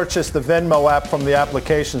just purchased the Venmo app from the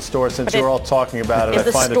application store since you're all talking about it. Is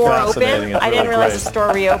the store open? I didn't realize the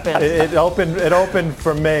store reopened. It opened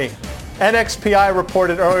for me. NXPI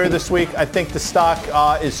reported earlier this week. I think the stock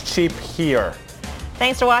is cheap here.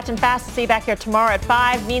 Thanks for watching Fast. See you back here tomorrow at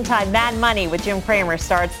 5. Meantime, Mad Money with Jim Cramer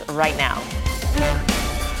starts right now.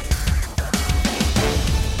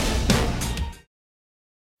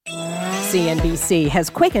 CNBC has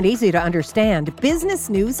quick and easy to understand business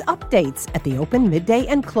news updates at the open, midday,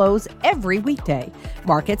 and close every weekday.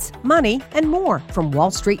 Markets, money, and more from Wall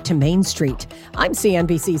Street to Main Street. I'm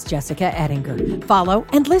CNBC's Jessica Ettinger. Follow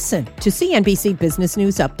and listen to CNBC Business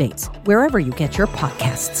News Updates wherever you get your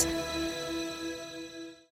podcasts.